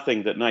 There's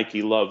nothing that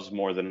Nike loves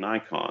more than an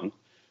icon,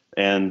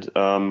 and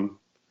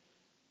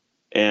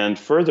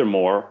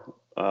furthermore,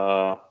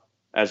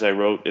 as I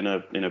wrote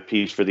in a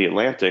piece for The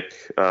Atlantic,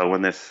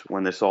 when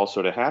this all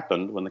sort of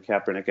happened, when the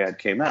Kaepernick ad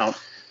came out,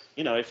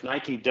 if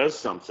Nike does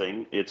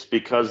something, it's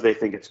because they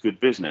think it's good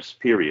business.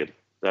 Period.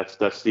 That's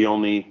the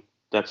only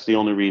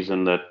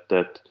reason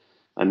that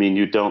I mean,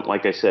 you don't,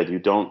 like I said, you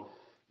don't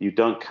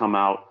come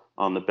out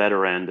on the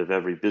better end of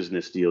every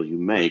business deal you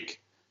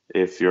make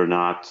if you're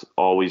not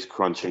always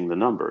crunching the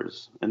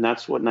numbers. And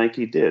that's what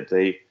Nike did.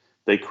 They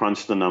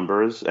crunched the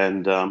numbers.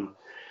 And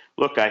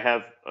look,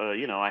 I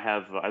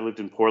lived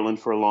in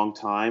Portland for a long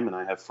time, and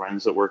I have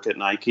friends that work at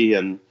Nike,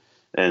 and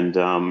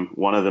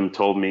one of them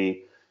told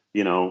me,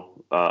 a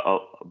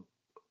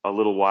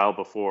little while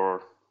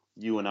before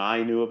you and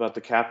I knew about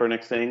the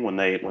Kaepernick thing, when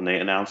they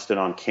announced it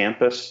on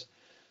campus,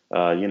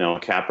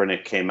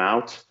 Kaepernick came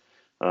out.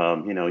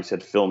 He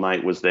said Phil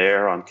Knight was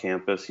there on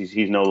campus.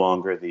 He's no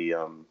longer the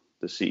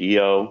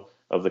CEO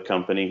of the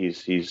company.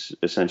 He's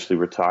essentially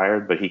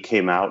retired, but he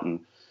came out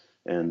and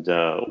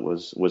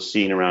was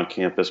seen around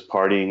campus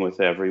partying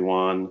with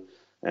everyone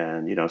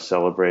and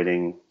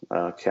celebrating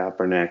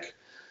Kaepernick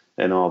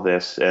and all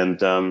this. And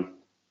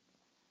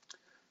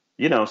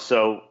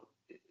so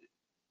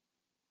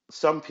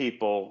some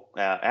people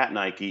at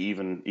Nike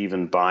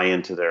even buy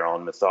into their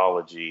own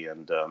mythology.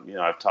 And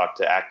I've talked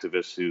to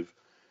activists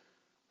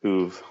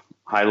who've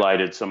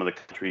highlighted some of the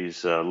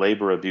country's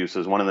labor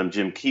abuses. One of them,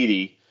 Jim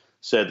Keedy,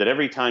 said that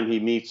every time he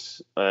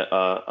meets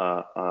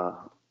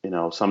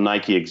some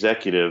Nike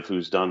executive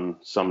who's done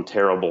some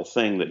terrible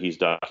thing that he's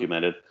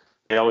documented,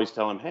 they always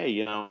tell him,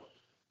 hey,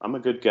 I'm a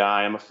good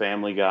guy, I'm a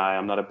family guy,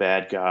 I'm not a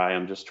bad guy,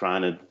 I'm just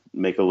trying to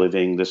make a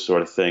living, this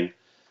sort of thing.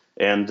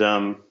 And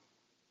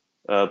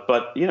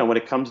but when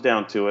it comes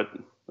down to it,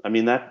 I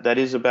mean, that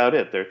is about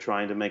it. They're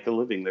trying to make a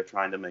living, they're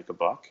trying to make a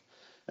buck,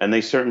 and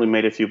they certainly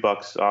made a few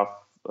bucks off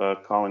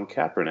Colin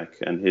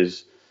Kaepernick and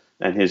his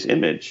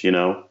image.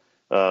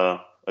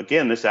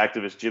 Again, this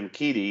activist Jim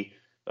Keedy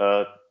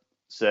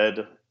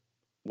said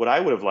what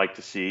I would have liked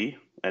to see,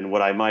 and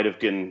what I might have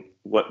given,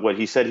 what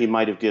he said he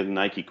might have given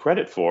Nike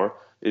credit for,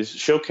 is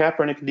show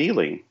Kaepernick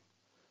kneeling.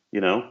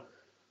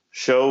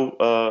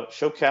 Show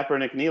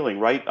Kaepernick kneeling.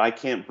 Right, I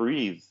can't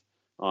breathe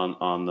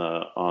on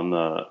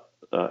the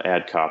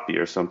ad copy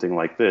or something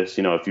like this.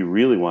 If you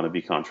really want to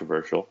be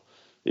controversial,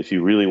 if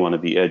you really want to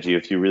be edgy,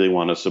 if you really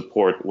want to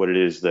support what it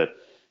is that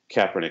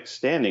Kaepernick's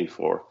standing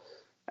for.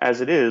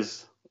 As it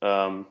is,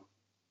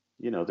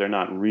 they're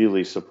not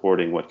really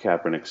supporting what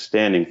Kaepernick's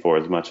standing for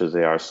as much as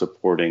they are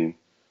supporting,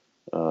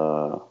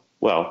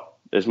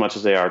 as much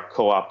as they are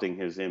co-opting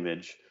his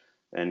image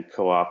and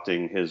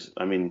co-opting his,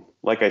 I mean,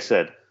 like I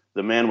said,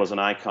 the man was an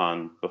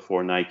icon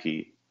before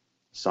Nike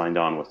signed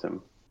on with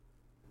him.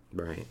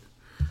 Right.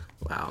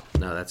 Wow.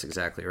 No, that's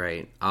exactly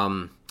right.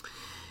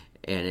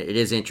 And it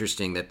is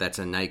interesting that that's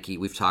a Nike.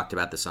 We've talked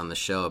about this on the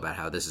show about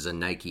how this is a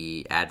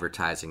Nike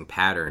advertising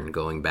pattern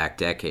going back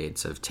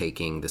decades of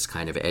taking this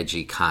kind of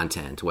edgy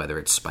content, whether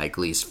it's Spike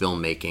Lee's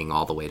filmmaking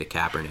all the way to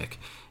Kaepernick,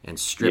 and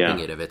stripping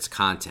it of its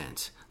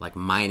content, like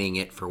mining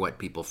it for what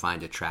people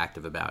find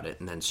attractive about it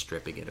and then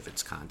stripping it of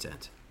its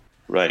content.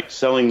 Right.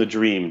 Selling the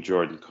dream,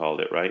 Jordan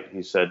called it, right?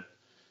 He said,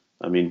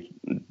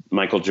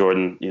 Michael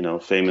Jordan,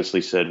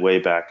 famously said way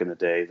back in the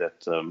day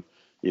that,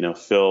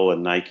 Phil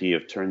and Nike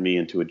have turned me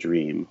into a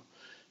dream.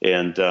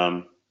 And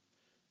that's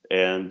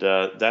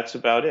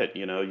about it.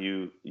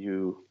 You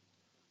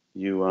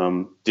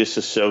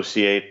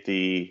disassociate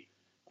the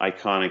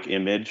iconic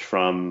image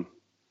from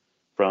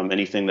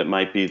anything that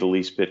might be the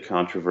least bit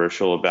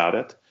controversial about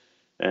it,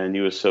 and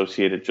you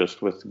associate it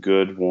just with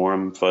good,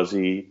 warm,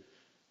 fuzzy,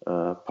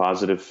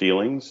 positive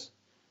feelings.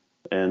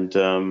 And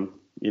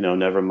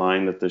never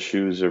mind that the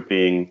shoes are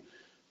being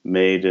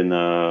made in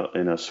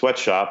a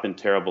sweatshop in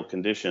terrible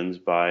conditions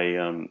by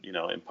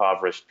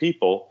impoverished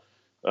people.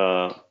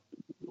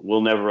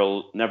 We'll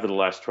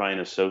nevertheless try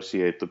and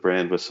associate the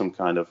brand with some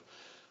kind of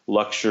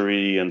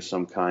luxury and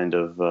some kind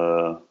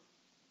of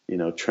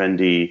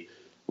trendy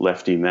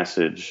lefty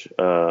message.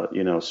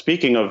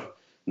 Speaking of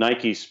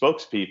Nike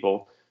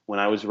spokespeople, when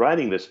I was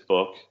writing this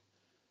book,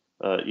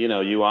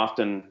 you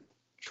often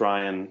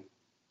try and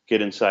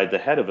get inside the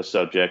head of a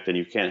subject, and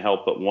you can't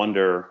help but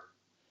wonder,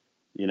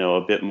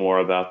 a bit more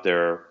about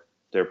their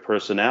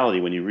personality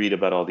when you read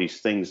about all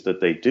these things that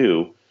they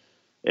do.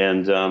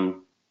 And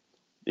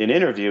in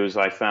interviews,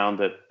 I found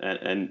that,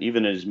 and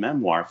even in his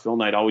memoir, Phil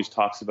Knight always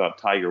talks about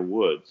Tiger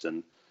Woods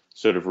and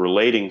sort of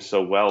relating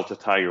so well to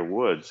Tiger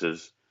Woods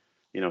as,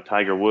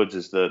 Tiger Woods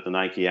is the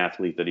Nike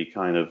athlete that he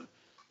kind of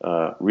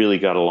really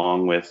got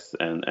along with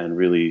and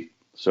really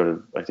sort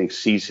of, I think,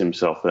 sees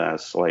himself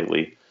as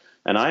slightly.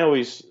 And I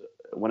always,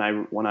 when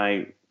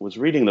I was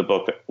reading the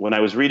book, when I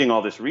was reading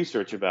all this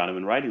research about him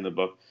and writing the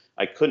book,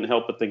 I couldn't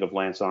help but think of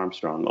Lance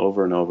Armstrong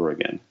over and over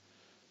again.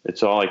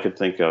 It's all I could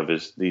think of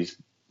is these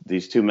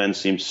two men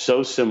seem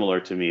so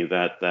similar to me,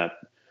 that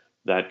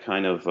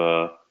kind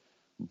of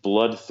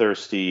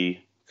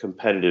bloodthirsty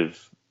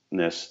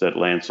competitiveness that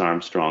Lance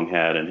Armstrong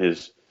had, and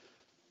his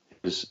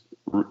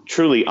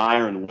truly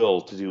iron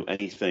will to do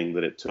anything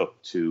that it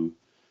took to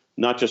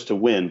not just to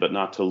win, but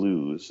not to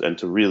lose, and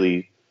to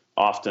really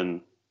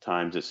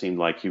oftentimes it seemed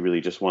like he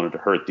really just wanted to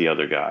hurt the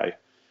other guy.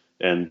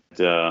 And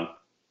to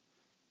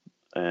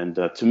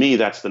me,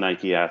 that's the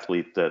Nike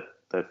athlete that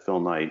Phil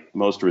Knight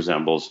most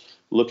resembles,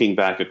 looking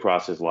back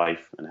across his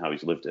life and how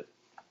he's lived it.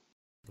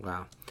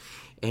 Wow.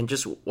 And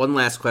just one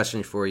last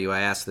question for you.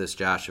 I asked this,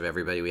 Josh, of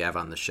everybody we have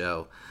on the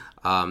show.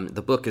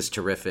 The book is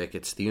terrific.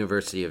 It's The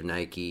University of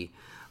Nike.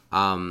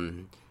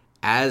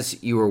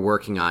 As you were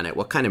working on it,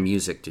 what kind of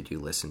music did you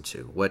listen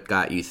to? What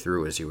got you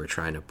through as you were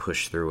trying to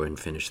push through and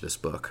finish this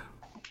book?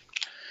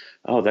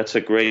 Oh, that's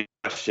a great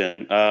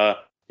question.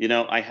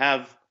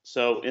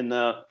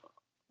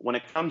 When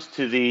it comes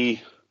to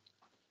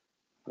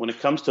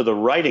the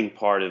writing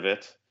part of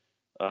it,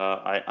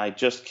 I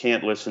just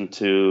can't listen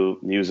to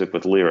music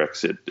with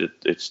lyrics.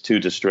 It's too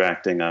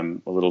distracting.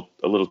 I'm a little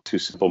too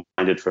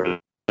simple-minded for it.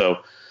 So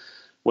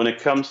when it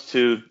comes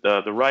to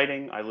the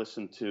writing, I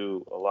listen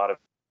to a lot of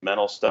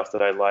mental stuff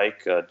that I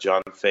like.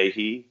 John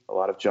Fahey, a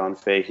lot of John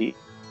Fahey.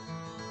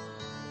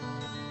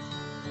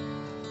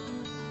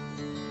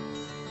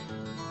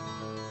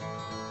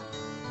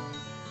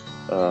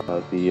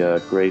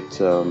 The great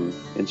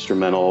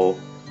instrumental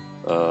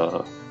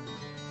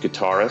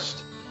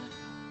guitarist.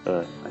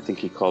 I think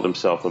he called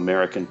himself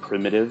American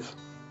Primitive,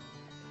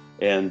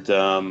 and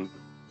a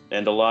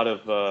lot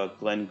of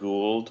Glenn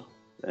Gould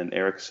and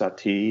Eric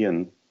Satie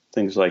and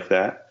things like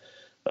that.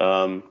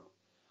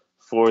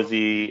 For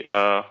the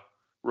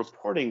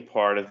reporting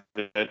part of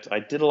it, I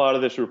did a lot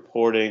of this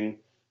reporting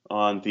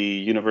on the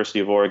University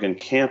of Oregon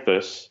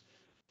campus,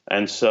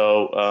 and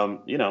so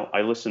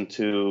I listened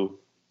to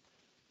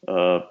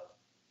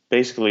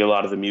basically a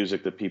lot of the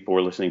music that people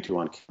were listening to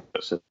on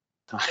campus at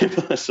the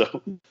time.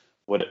 So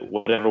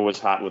whatever was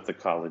hot with the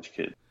college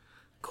kid.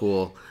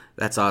 Cool.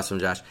 That's awesome,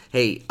 Josh.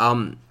 Hey,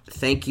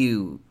 thank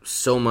you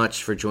so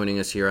much for joining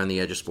us here on the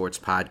Edge of Sports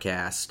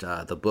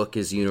podcast. The book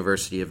is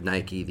University of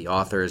Nike. The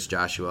author is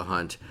Joshua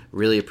Hunt.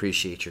 Really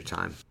appreciate your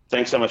time.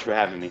 Thanks so much for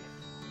having me.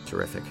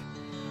 Terrific.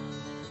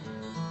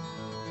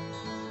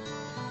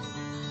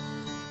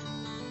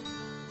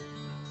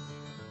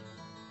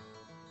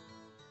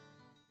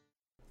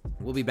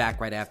 We'll be back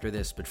right after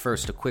this, but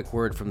first, a quick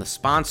word from the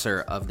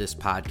sponsor of this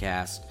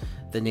podcast,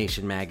 The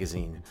Nation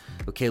magazine.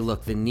 Okay,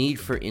 look, the need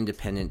for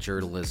independent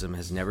journalism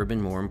has never been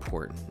more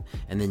important,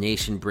 and The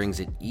Nation brings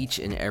it each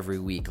and every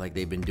week like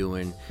they've been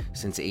doing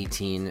since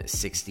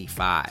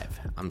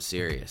 1865. I'm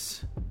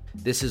serious.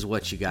 This is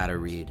what you gotta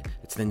read.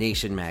 It's The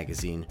Nation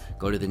magazine.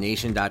 Go to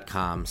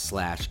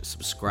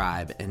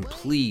thenation.com/subscribe, and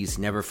please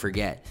never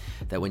forget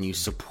that when you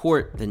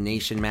support The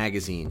Nation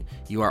magazine,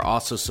 you are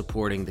also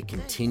supporting the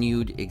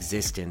continued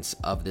existence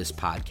of this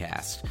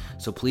podcast.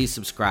 So please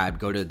subscribe.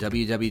 Go to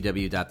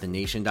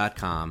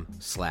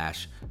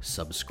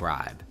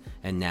www.thenation.com/subscribe.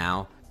 And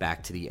now,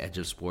 back to the Edge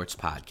of Sports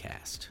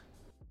podcast.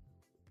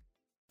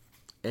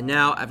 And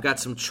now I've got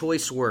some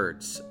choice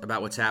words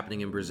about what's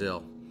happening in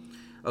Brazil.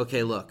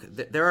 Okay, look,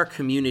 there are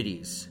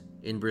communities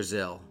in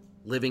Brazil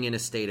living in a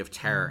state of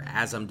terror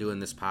as I'm doing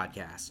this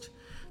podcast.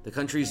 The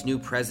country's new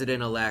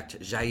president-elect,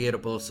 Jair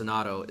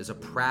Bolsonaro, is a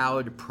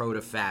proud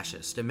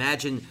proto-fascist.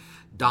 Imagine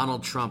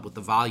Donald Trump with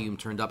the volume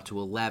turned up to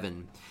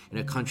 11 in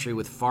a country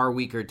with far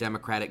weaker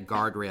democratic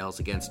guardrails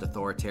against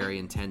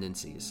authoritarian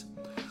tendencies.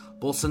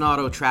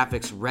 Bolsonaro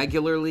traffics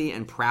regularly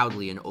and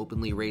proudly in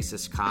openly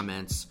racist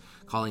comments,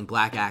 calling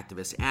black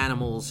activists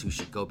animals who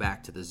should go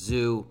back to the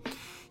zoo.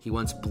 He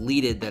once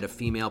bleated that a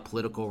female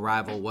political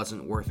rival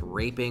wasn't worth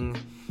raping.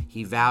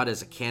 He vowed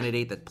as a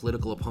candidate that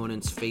political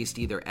opponents faced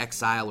either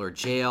exile or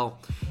jail,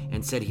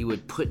 and said he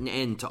would put an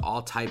end to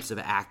all types of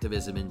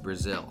activism in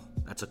Brazil.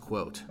 That's a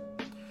quote.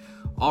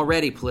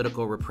 Already,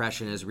 political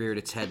repression has reared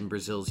its head in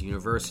Brazil's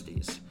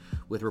universities,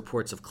 with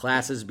reports of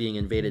classes being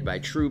invaded by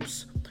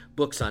troops,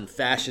 books on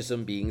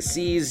fascism being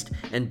seized,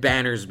 and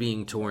banners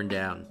being torn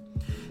down.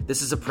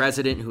 This is a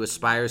president who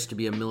aspires to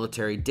be a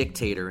military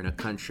dictator in a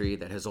country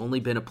that has only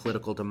been a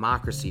political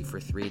democracy for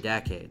 3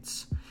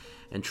 decades.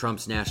 And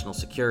Trump's national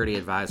security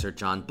advisor,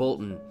 John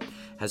Bolton,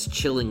 has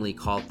chillingly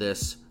called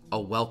this a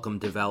welcome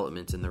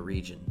development in the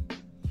region.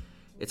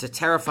 It's a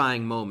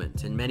terrifying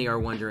moment, and many are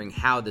wondering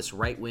how this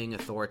right-wing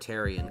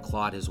authoritarian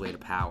clawed his way to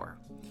power.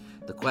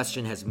 The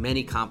question has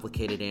many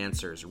complicated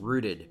answers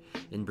rooted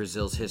in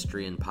Brazil's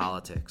history and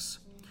politics.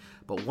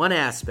 But one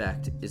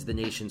aspect is the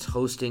nation's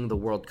hosting the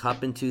World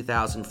Cup in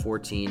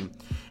 2014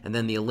 and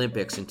then the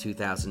Olympics in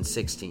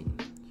 2016.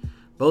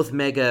 Both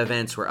mega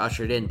events were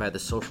ushered in by the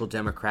Social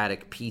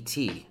Democratic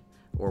PT,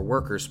 or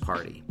Workers'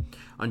 Party,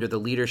 under the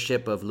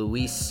leadership of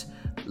Luiz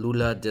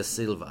Lula da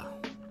Silva.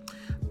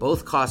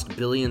 Both cost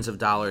billions of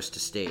dollars to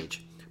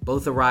stage.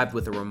 Both arrived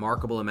with a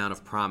remarkable amount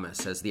of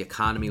promise as the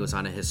economy was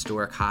on a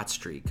historic hot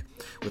streak,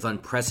 with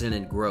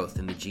unprecedented growth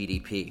in the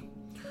GDP.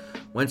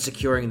 When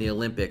securing the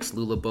Olympics,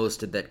 Lula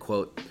boasted that,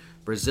 quote,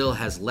 Brazil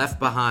has left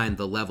behind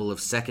the level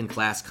of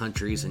second-class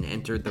countries and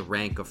entered the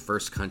rank of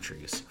first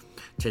countries.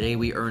 Today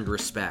we earned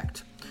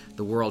respect.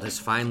 The world has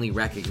finally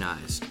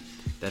recognized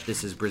that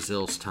this is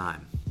Brazil's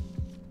time.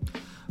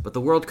 But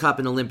the World Cup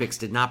and Olympics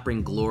did not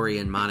bring glory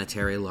and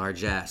monetary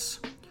largesse.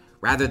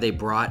 Rather, they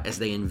brought, as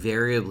they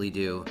invariably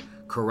do,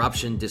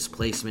 corruption,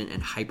 displacement,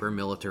 and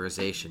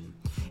hyper-militarization.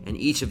 And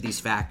each of these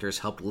factors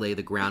helped lay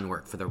the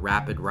groundwork for the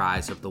rapid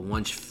rise of the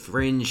once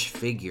fringe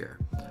figure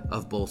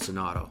of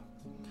Bolsonaro.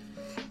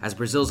 As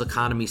Brazil's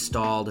economy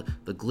stalled,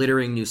 the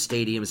glittering new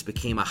stadiums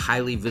became a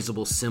highly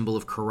visible symbol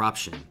of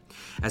corruption.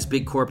 As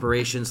big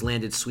corporations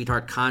landed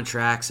sweetheart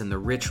contracts and the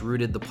rich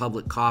rooted the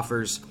public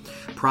coffers,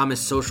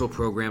 promised social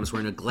programs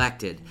were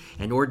neglected,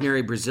 and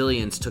ordinary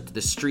Brazilians took to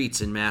the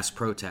streets in mass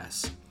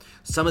protests.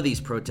 Some of these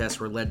protests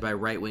were led by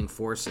right-wing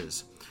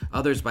forces,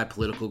 others by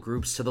political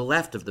groups to the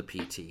left of the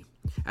PT.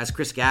 As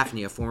Chris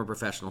Gaffney, a former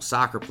professional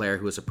soccer player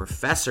who was a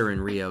professor in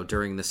Rio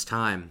during this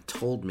time,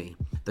 told me,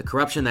 the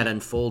corruption that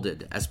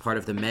unfolded as part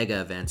of the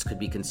mega events could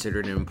be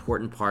considered an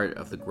important part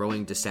of the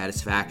growing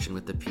dissatisfaction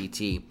with the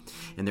PT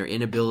and their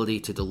inability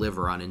to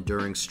deliver on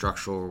enduring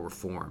structural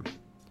reform.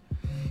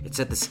 It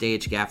set the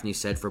stage, Gaffney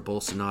said, for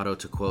Bolsonaro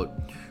to, quote,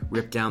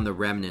 rip down the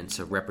remnants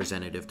of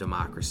representative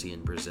democracy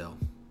in Brazil.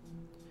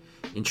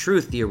 In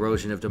truth, the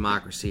erosion of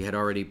democracy had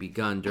already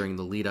begun during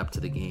the lead-up to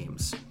the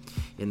Games.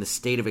 In the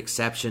state of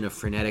exception of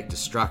frenetic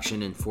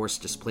destruction and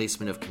forced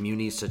displacement of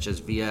communities such as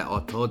Via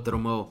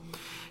Autódromo,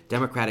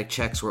 democratic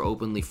checks were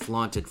openly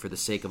flaunted for the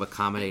sake of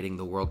accommodating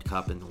the World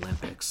Cup and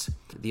Olympics.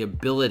 The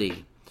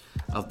ability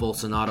of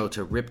Bolsonaro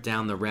to rip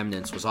down the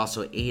remnants was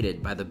also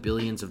aided by the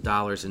billions of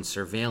dollars in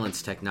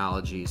surveillance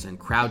technologies and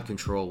crowd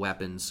control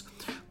weapons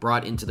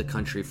brought into the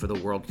country for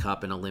the World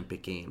Cup and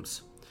Olympic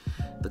Games.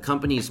 The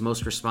companies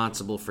most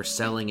responsible for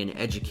selling and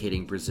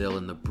educating Brazil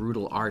in the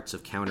brutal arts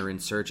of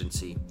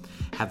counterinsurgency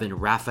have been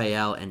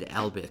Rafael and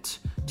Elbit,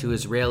 2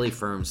 Israeli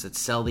firms that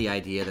sell the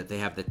idea that they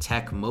have the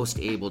tech most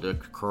able to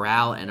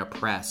corral and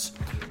oppress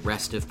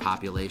restive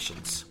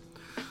populations.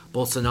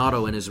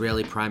 Bolsonaro and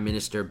Israeli Prime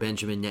Minister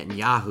Benjamin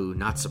Netanyahu,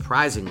 not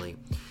surprisingly,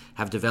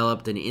 have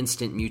developed an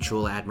instant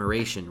mutual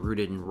admiration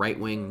rooted in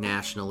right-wing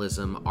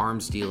nationalism,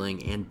 arms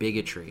dealing, and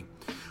bigotry,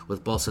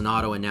 with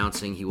Bolsonaro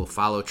announcing he will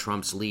follow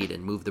Trump's lead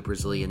and move the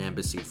Brazilian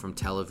embassy from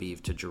Tel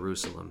Aviv to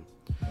Jerusalem.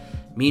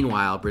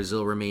 Meanwhile,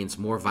 Brazil remains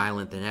more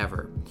violent than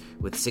ever,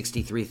 with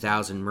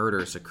 63,000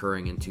 murders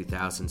occurring in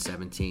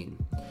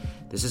 2017.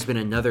 This has been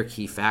another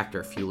key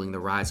factor fueling the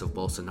rise of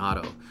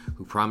Bolsonaro,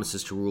 who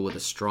promises to rule with a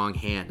strong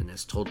hand and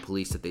has told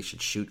police that they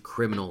should shoot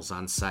criminals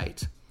on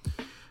sight.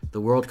 The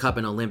World Cup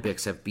and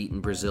Olympics have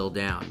beaten Brazil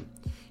down.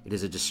 It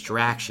is a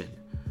distraction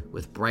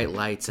with bright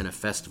lights and a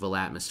festival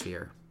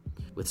atmosphere,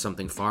 with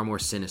something far more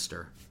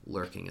sinister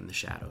lurking in the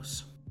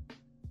shadows.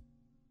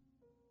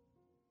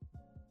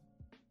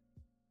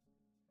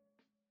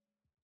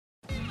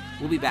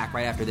 We'll be back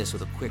right after this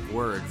with a quick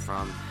word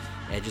from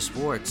Edge of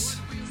Sports.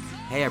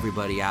 Hey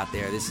everybody out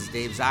there, this is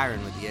Dave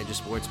Zirin with the Edge of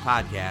Sports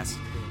podcast.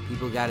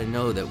 People got to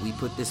know that we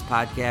put this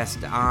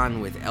podcast on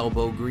with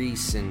elbow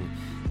grease and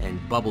and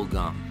bubble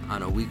gum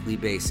on a weekly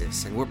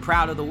basis. And we're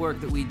proud of the work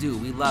that we do.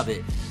 We love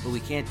it, but we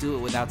can't do it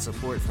without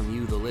support from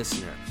you, the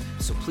listener.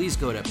 So please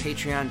go to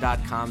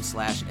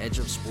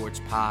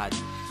patreon.com/edgeofsportspod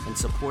and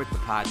support the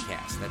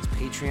podcast. That's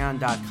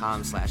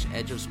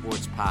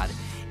patreon.com/edgeofsportspod.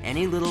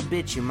 Any little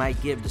bit you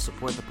might give to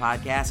support the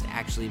podcast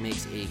actually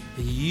makes a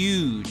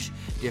huge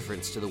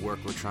difference to the work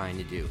we're trying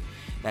to do.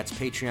 That's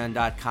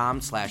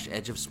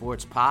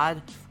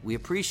patreon.com/edgeofsportspod. We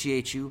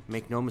appreciate you.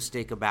 Make no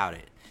mistake about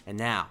it. And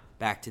now,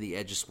 back to the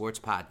Edge of Sports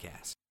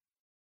podcast.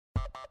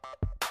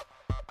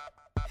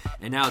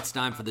 And now it's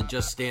time for the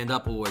Just Stand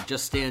Up Award.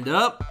 Just stand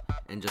up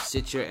and just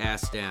sit your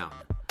ass down.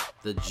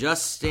 The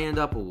Just Stand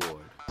Up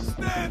Award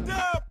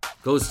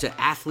goes to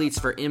Athletes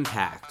for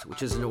Impact,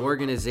 which is an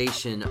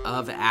organization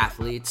of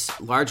athletes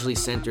largely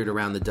centered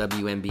around the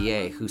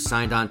WNBA who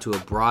signed on to a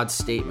broad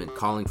statement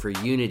calling for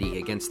unity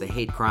against the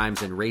hate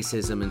crimes and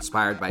racism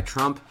inspired by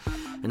Trump,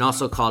 and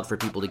also called for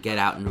people to get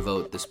out and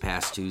vote this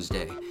past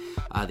Tuesday.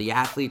 The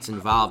athletes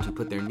involved who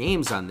put their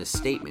names on this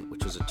statement,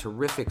 which was a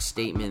terrific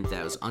statement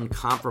that was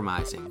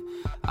uncompromising.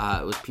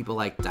 It was people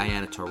like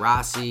Diana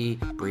Taurasi,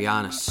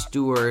 Breanna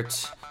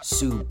Stewart,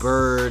 Sue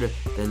Bird,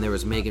 then there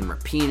was Megan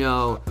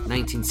Rapinoe,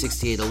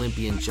 1968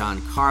 Olympian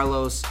John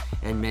Carlos,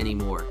 and many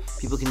more.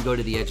 People can go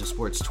to the Edge of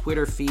Sports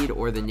Twitter feed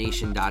or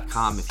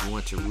thenation.com if you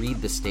want to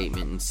read the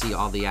statement and see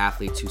all the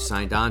athletes who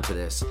signed on to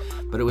this.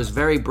 But it was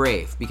very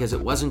brave because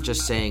it wasn't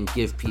just saying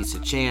give peace a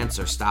chance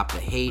or stop the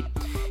hate.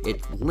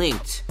 It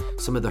linked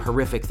some of the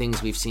horrific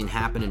things we've seen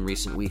happen in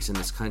recent weeks in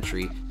this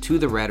country to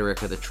the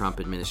rhetoric of the Trump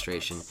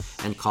administration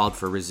and called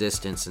for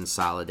resistance and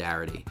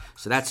solidarity.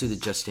 So that's who the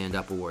Just Stand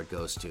Up Award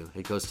goes to.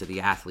 It goes to the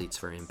Athletes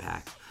for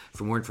Impact.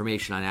 For more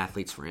information on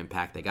Athletes for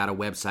Impact, they got a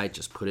website,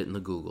 just put it in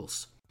the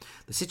Googles.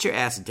 The Sit Your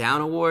Ass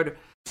Down Award.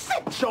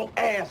 Sit your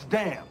ass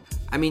down.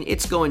 I mean,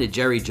 it's going to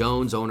Jerry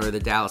Jones, owner of the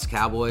Dallas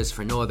Cowboys,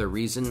 for no other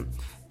reason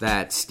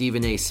that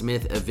Stephen A.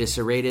 Smith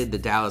eviscerated the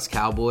Dallas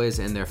Cowboys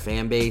and their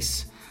fan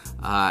base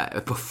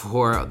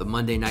before the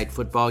Monday Night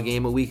Football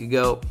game a week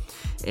ago.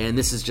 And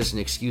this is just an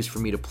excuse for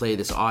me to play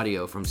this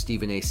audio from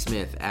Stephen A.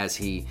 Smith as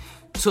he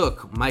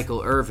took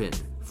Michael Irvin,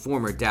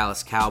 former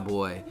Dallas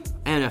Cowboy,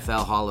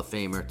 NFL Hall of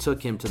Famer,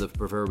 took him to the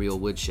proverbial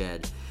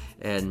woodshed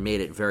and made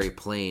it very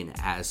plain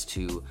as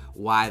to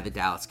why the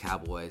Dallas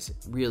Cowboys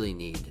really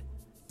need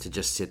to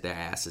just sit their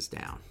asses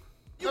down.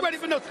 You ready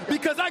for this?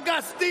 Because I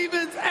got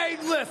Stephen's A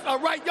list, all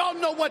right? Y'all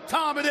know what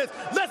time it is.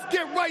 Let's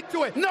get right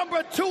to it.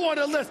 Number 2 on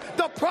the list,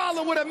 the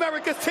problem with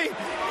America's team,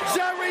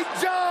 Jerry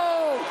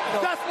Jones.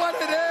 That's what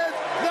it is.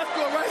 Let's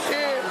go right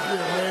here.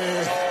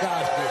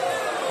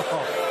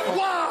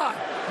 Why?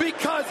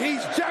 Because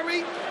he's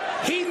Jerry.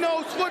 He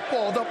knows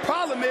football. The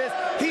problem is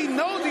he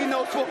knows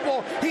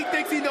football. He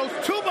thinks he knows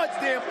too much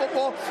damn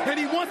football, and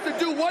he wants to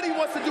do what he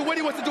wants to do,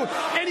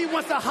 and he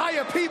wants to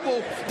hire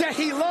people that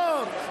he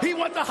loves. He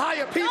wants to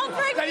hire people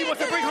that he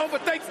wants to bring home for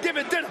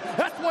Thanksgiving dinner.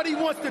 That's what he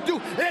wants to do.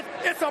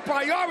 It's a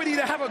priority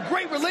to have a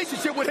great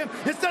relationship with him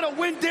instead of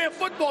win damn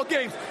football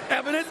games.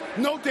 Evidence,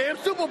 no damn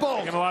Super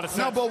Bowl.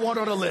 Number 1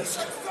 on the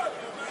list.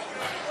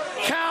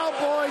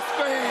 Cowboys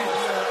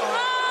fans.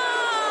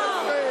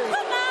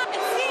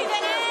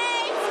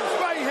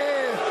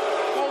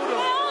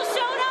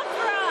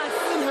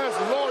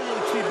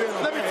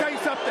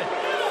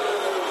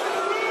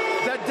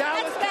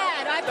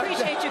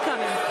 Appreciate you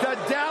coming. The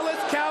Dallas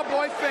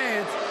Cowboy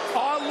fans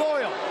are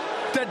loyal.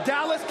 The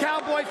Dallas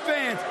Cowboy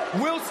fans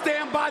will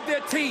stand by their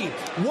team.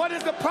 What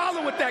is the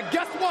problem with that?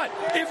 Guess what?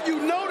 If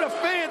you know the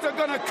fans are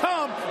going to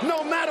come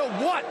no matter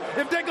what,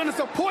 if they're going to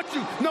support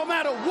you no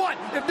matter what,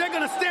 if they're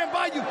going to stand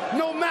by you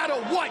no matter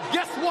what,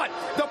 guess what?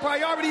 The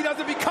priority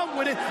doesn't become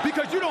winning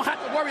because you don't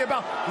have to worry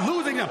about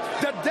losing them.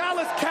 The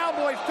Dallas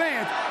Cowboy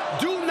fans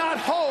do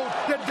not hold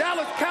the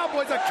Dallas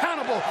Cowboys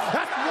accountable.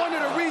 That's one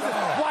of the reasons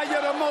why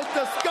you're the most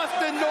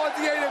disgusting,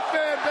 nauseating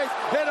fan base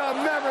in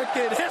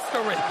American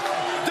history.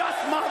 That's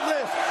my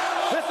list.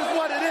 This is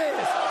what it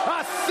is.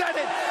 I said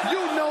it.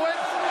 You know it.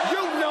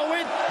 You know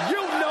it.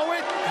 You know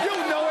it. You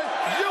know it.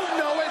 You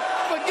know it.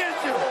 Forget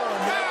you.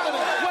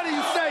 What are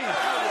you saying?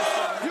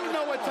 You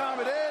know what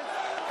time it is.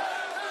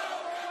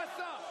 What's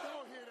up?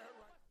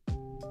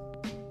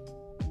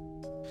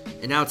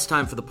 And now it's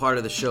time for the part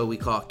of the show we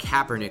call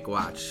Kaepernick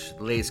Watch.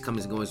 The latest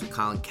comings and goings with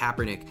Colin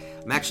Kaepernick.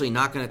 I'm actually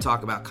not going to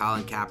talk about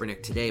Colin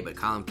Kaepernick today, but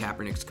Colin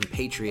Kaepernick's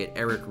compatriot,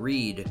 Eric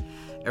Reid.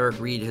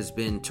 Eric Reid has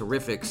been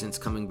terrific since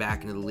coming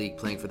back into the league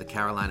playing for the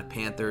Carolina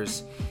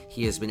Panthers.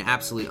 He has been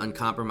absolutely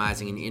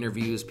uncompromising in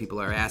interviews. People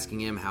are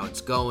asking him how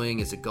it's going.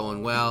 Is it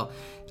going well?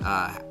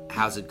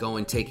 How's it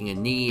going taking a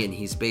knee? And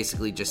he's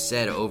basically just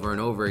said over and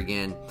over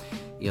again,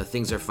 you know,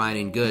 things are fine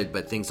and good,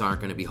 but things aren't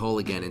going to be whole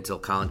again until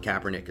Colin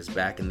Kaepernick is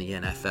back in the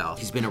NFL.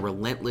 He's been a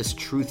relentless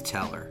truth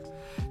teller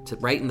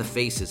right in the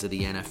faces of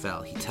the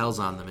NFL. He tells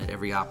on them at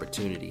every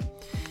opportunity.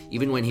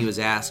 Even when he was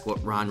asked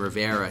what Ron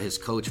Rivera, his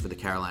coach for the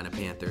Carolina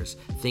Panthers,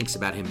 thinks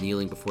about him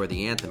kneeling before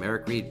the anthem,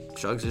 Eric Reid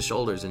shrugs his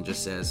shoulders and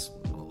just says,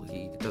 well,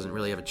 he doesn't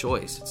really have a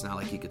choice. It's not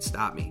like he could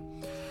stop me.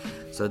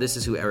 So this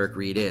is who Eric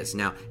Reid is.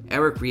 Now,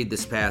 Eric Reid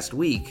this past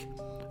week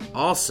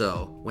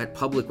also went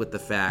public with the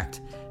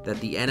fact that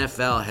the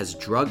NFL has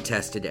drug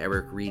tested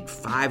Eric Reid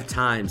 5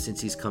 times since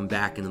he's come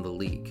back into the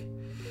league.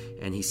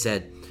 And he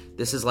said,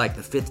 "This is like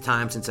the 5th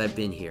time since I've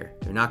been here.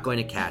 They're not going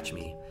to catch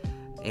me."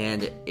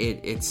 And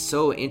it's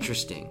so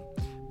interesting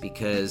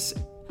because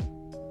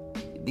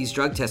these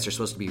drug tests are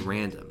supposed to be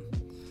random.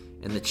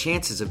 And the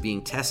chances of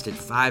being tested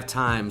 5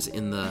 times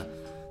in the,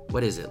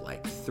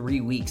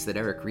 3 weeks that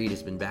Eric Reid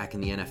has been back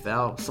in the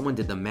NFL, someone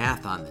did the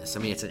math on this. I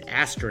mean, it's an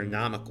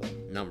astronomical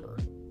number.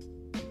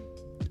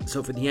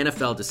 So for the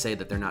NFL to say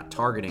that they're not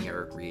targeting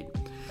Eric Reid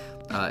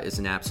is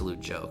an absolute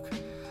joke.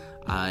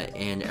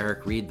 And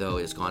Eric Reid, though,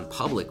 has gone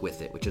public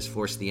with it, which has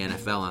forced the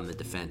NFL on the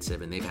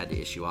defensive, and they've had to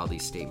issue all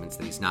these statements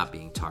that he's not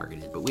being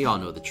targeted. But we all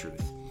know the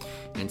truth.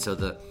 And so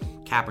the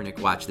Kaepernick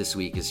Watch this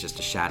week is just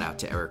a shout-out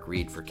to Eric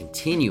Reid for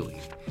continuing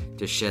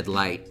to shed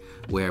light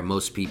where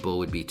most people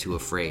would be too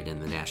afraid in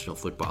the National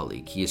Football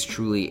League. He is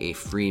truly a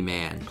free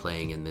man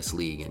playing in this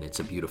league, and it's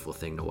a beautiful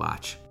thing to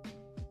watch.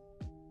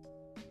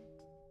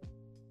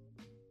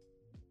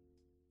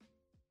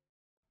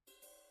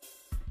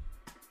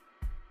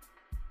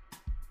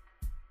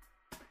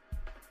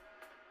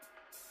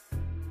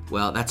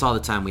 Well, that's all the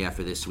time we have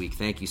for this week.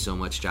 Thank you so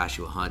much,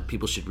 Joshua Hunt.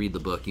 People should read the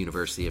book,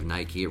 University of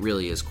Nike. It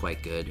really is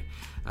quite good.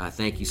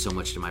 Thank you so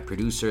much to my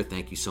producer.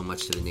 Thank you so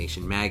much to The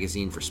Nation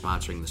Magazine for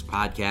sponsoring this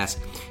podcast.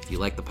 If you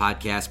like the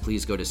podcast,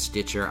 please go to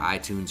Stitcher,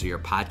 iTunes, or your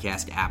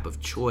podcast app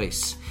of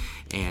choice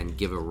and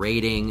give a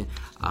rating,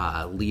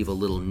 leave a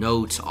little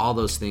note. All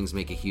those things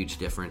make a huge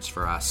difference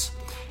for us.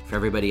 For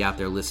everybody out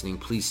there listening,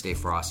 please stay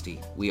frosty.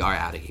 We are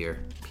out of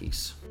here.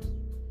 Peace.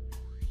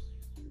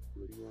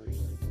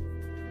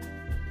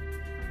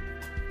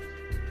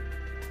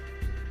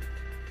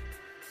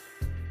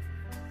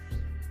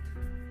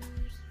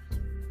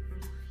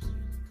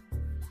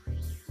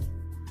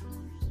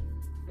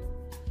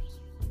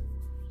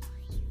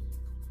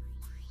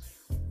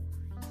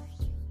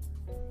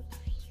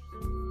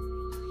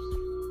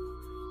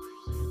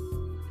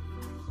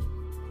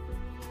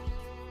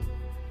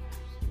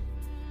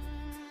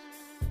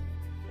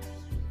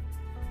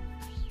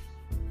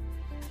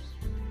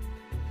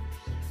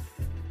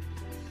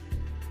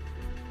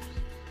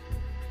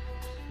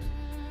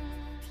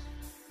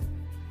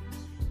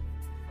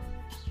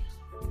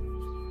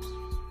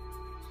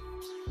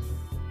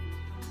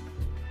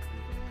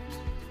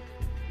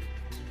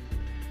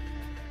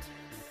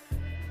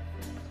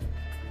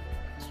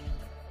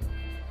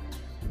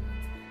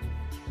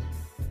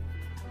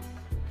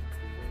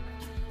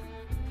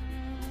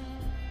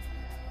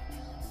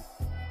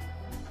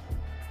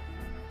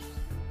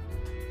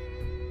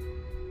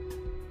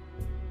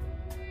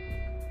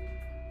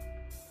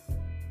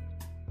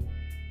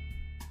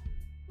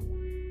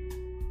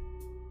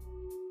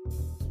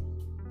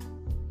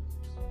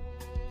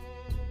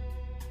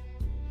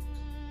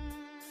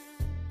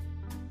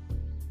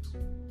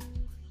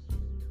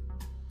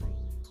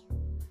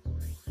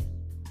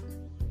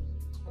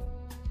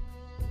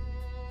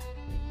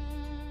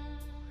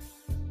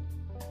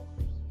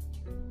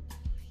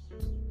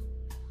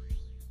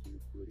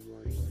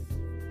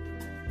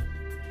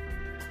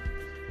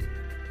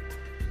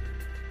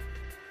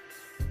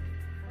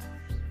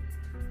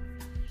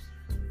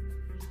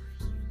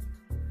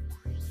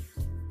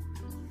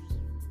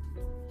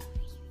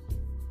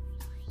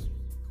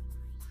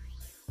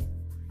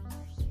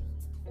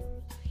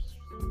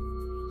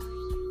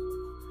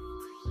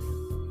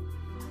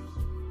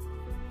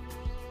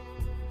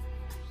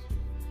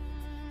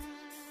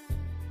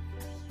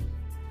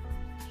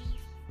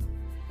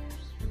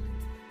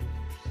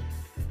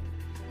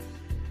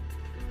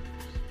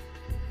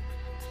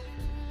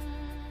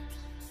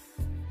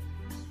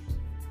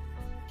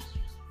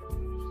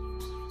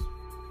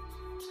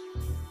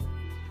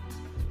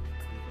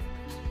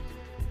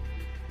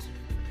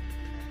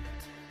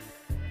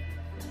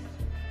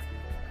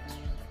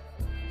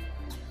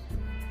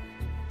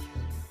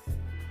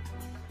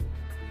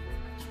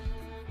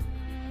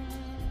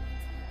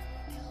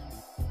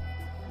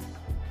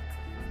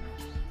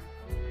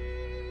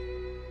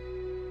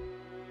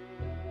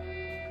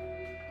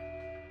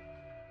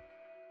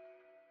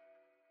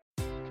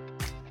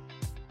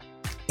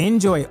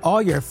 Enjoy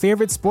all your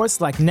favorite sports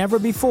like never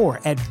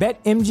before at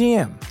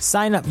BetMGM.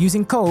 Sign up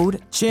using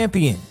code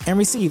CHAMPION and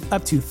receive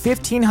up to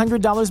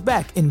 $1,500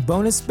 back in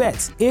bonus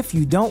bets if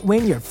you don't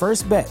win your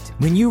first bet.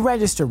 When you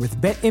register with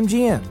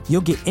BetMGM,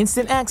 you'll get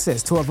instant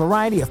access to a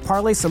variety of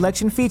parlay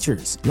selection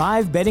features,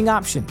 live betting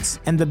options,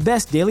 and the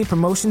best daily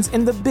promotions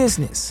in the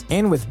business.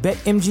 And with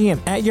BetMGM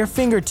at your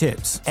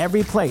fingertips,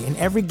 every play and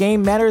every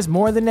game matters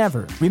more than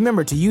ever.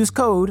 Remember to use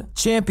code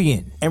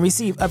CHAMPION and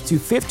receive up to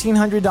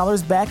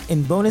 $1,500 back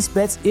in bonus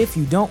bets if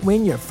you don't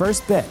win your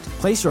first bet.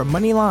 Place your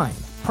money line,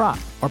 prop,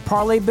 or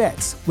parlay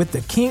bets with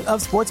the king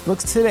of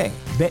sportsbooks today.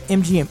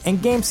 BetMGM and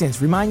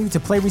GameSense remind you to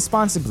play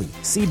responsibly.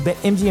 See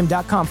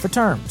BetMGM.com for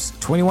terms.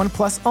 21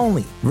 plus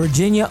only.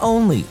 Virginia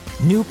only.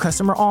 New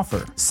customer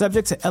offer.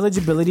 Subject to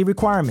eligibility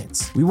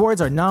requirements. Rewards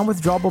are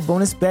non-withdrawable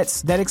bonus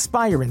bets that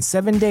expire in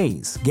 7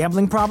 days.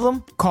 Gambling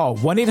problem? Call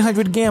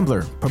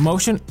 1-800-GAMBLER.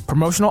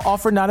 Promotional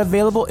offer not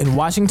available in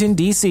Washington,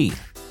 D.C.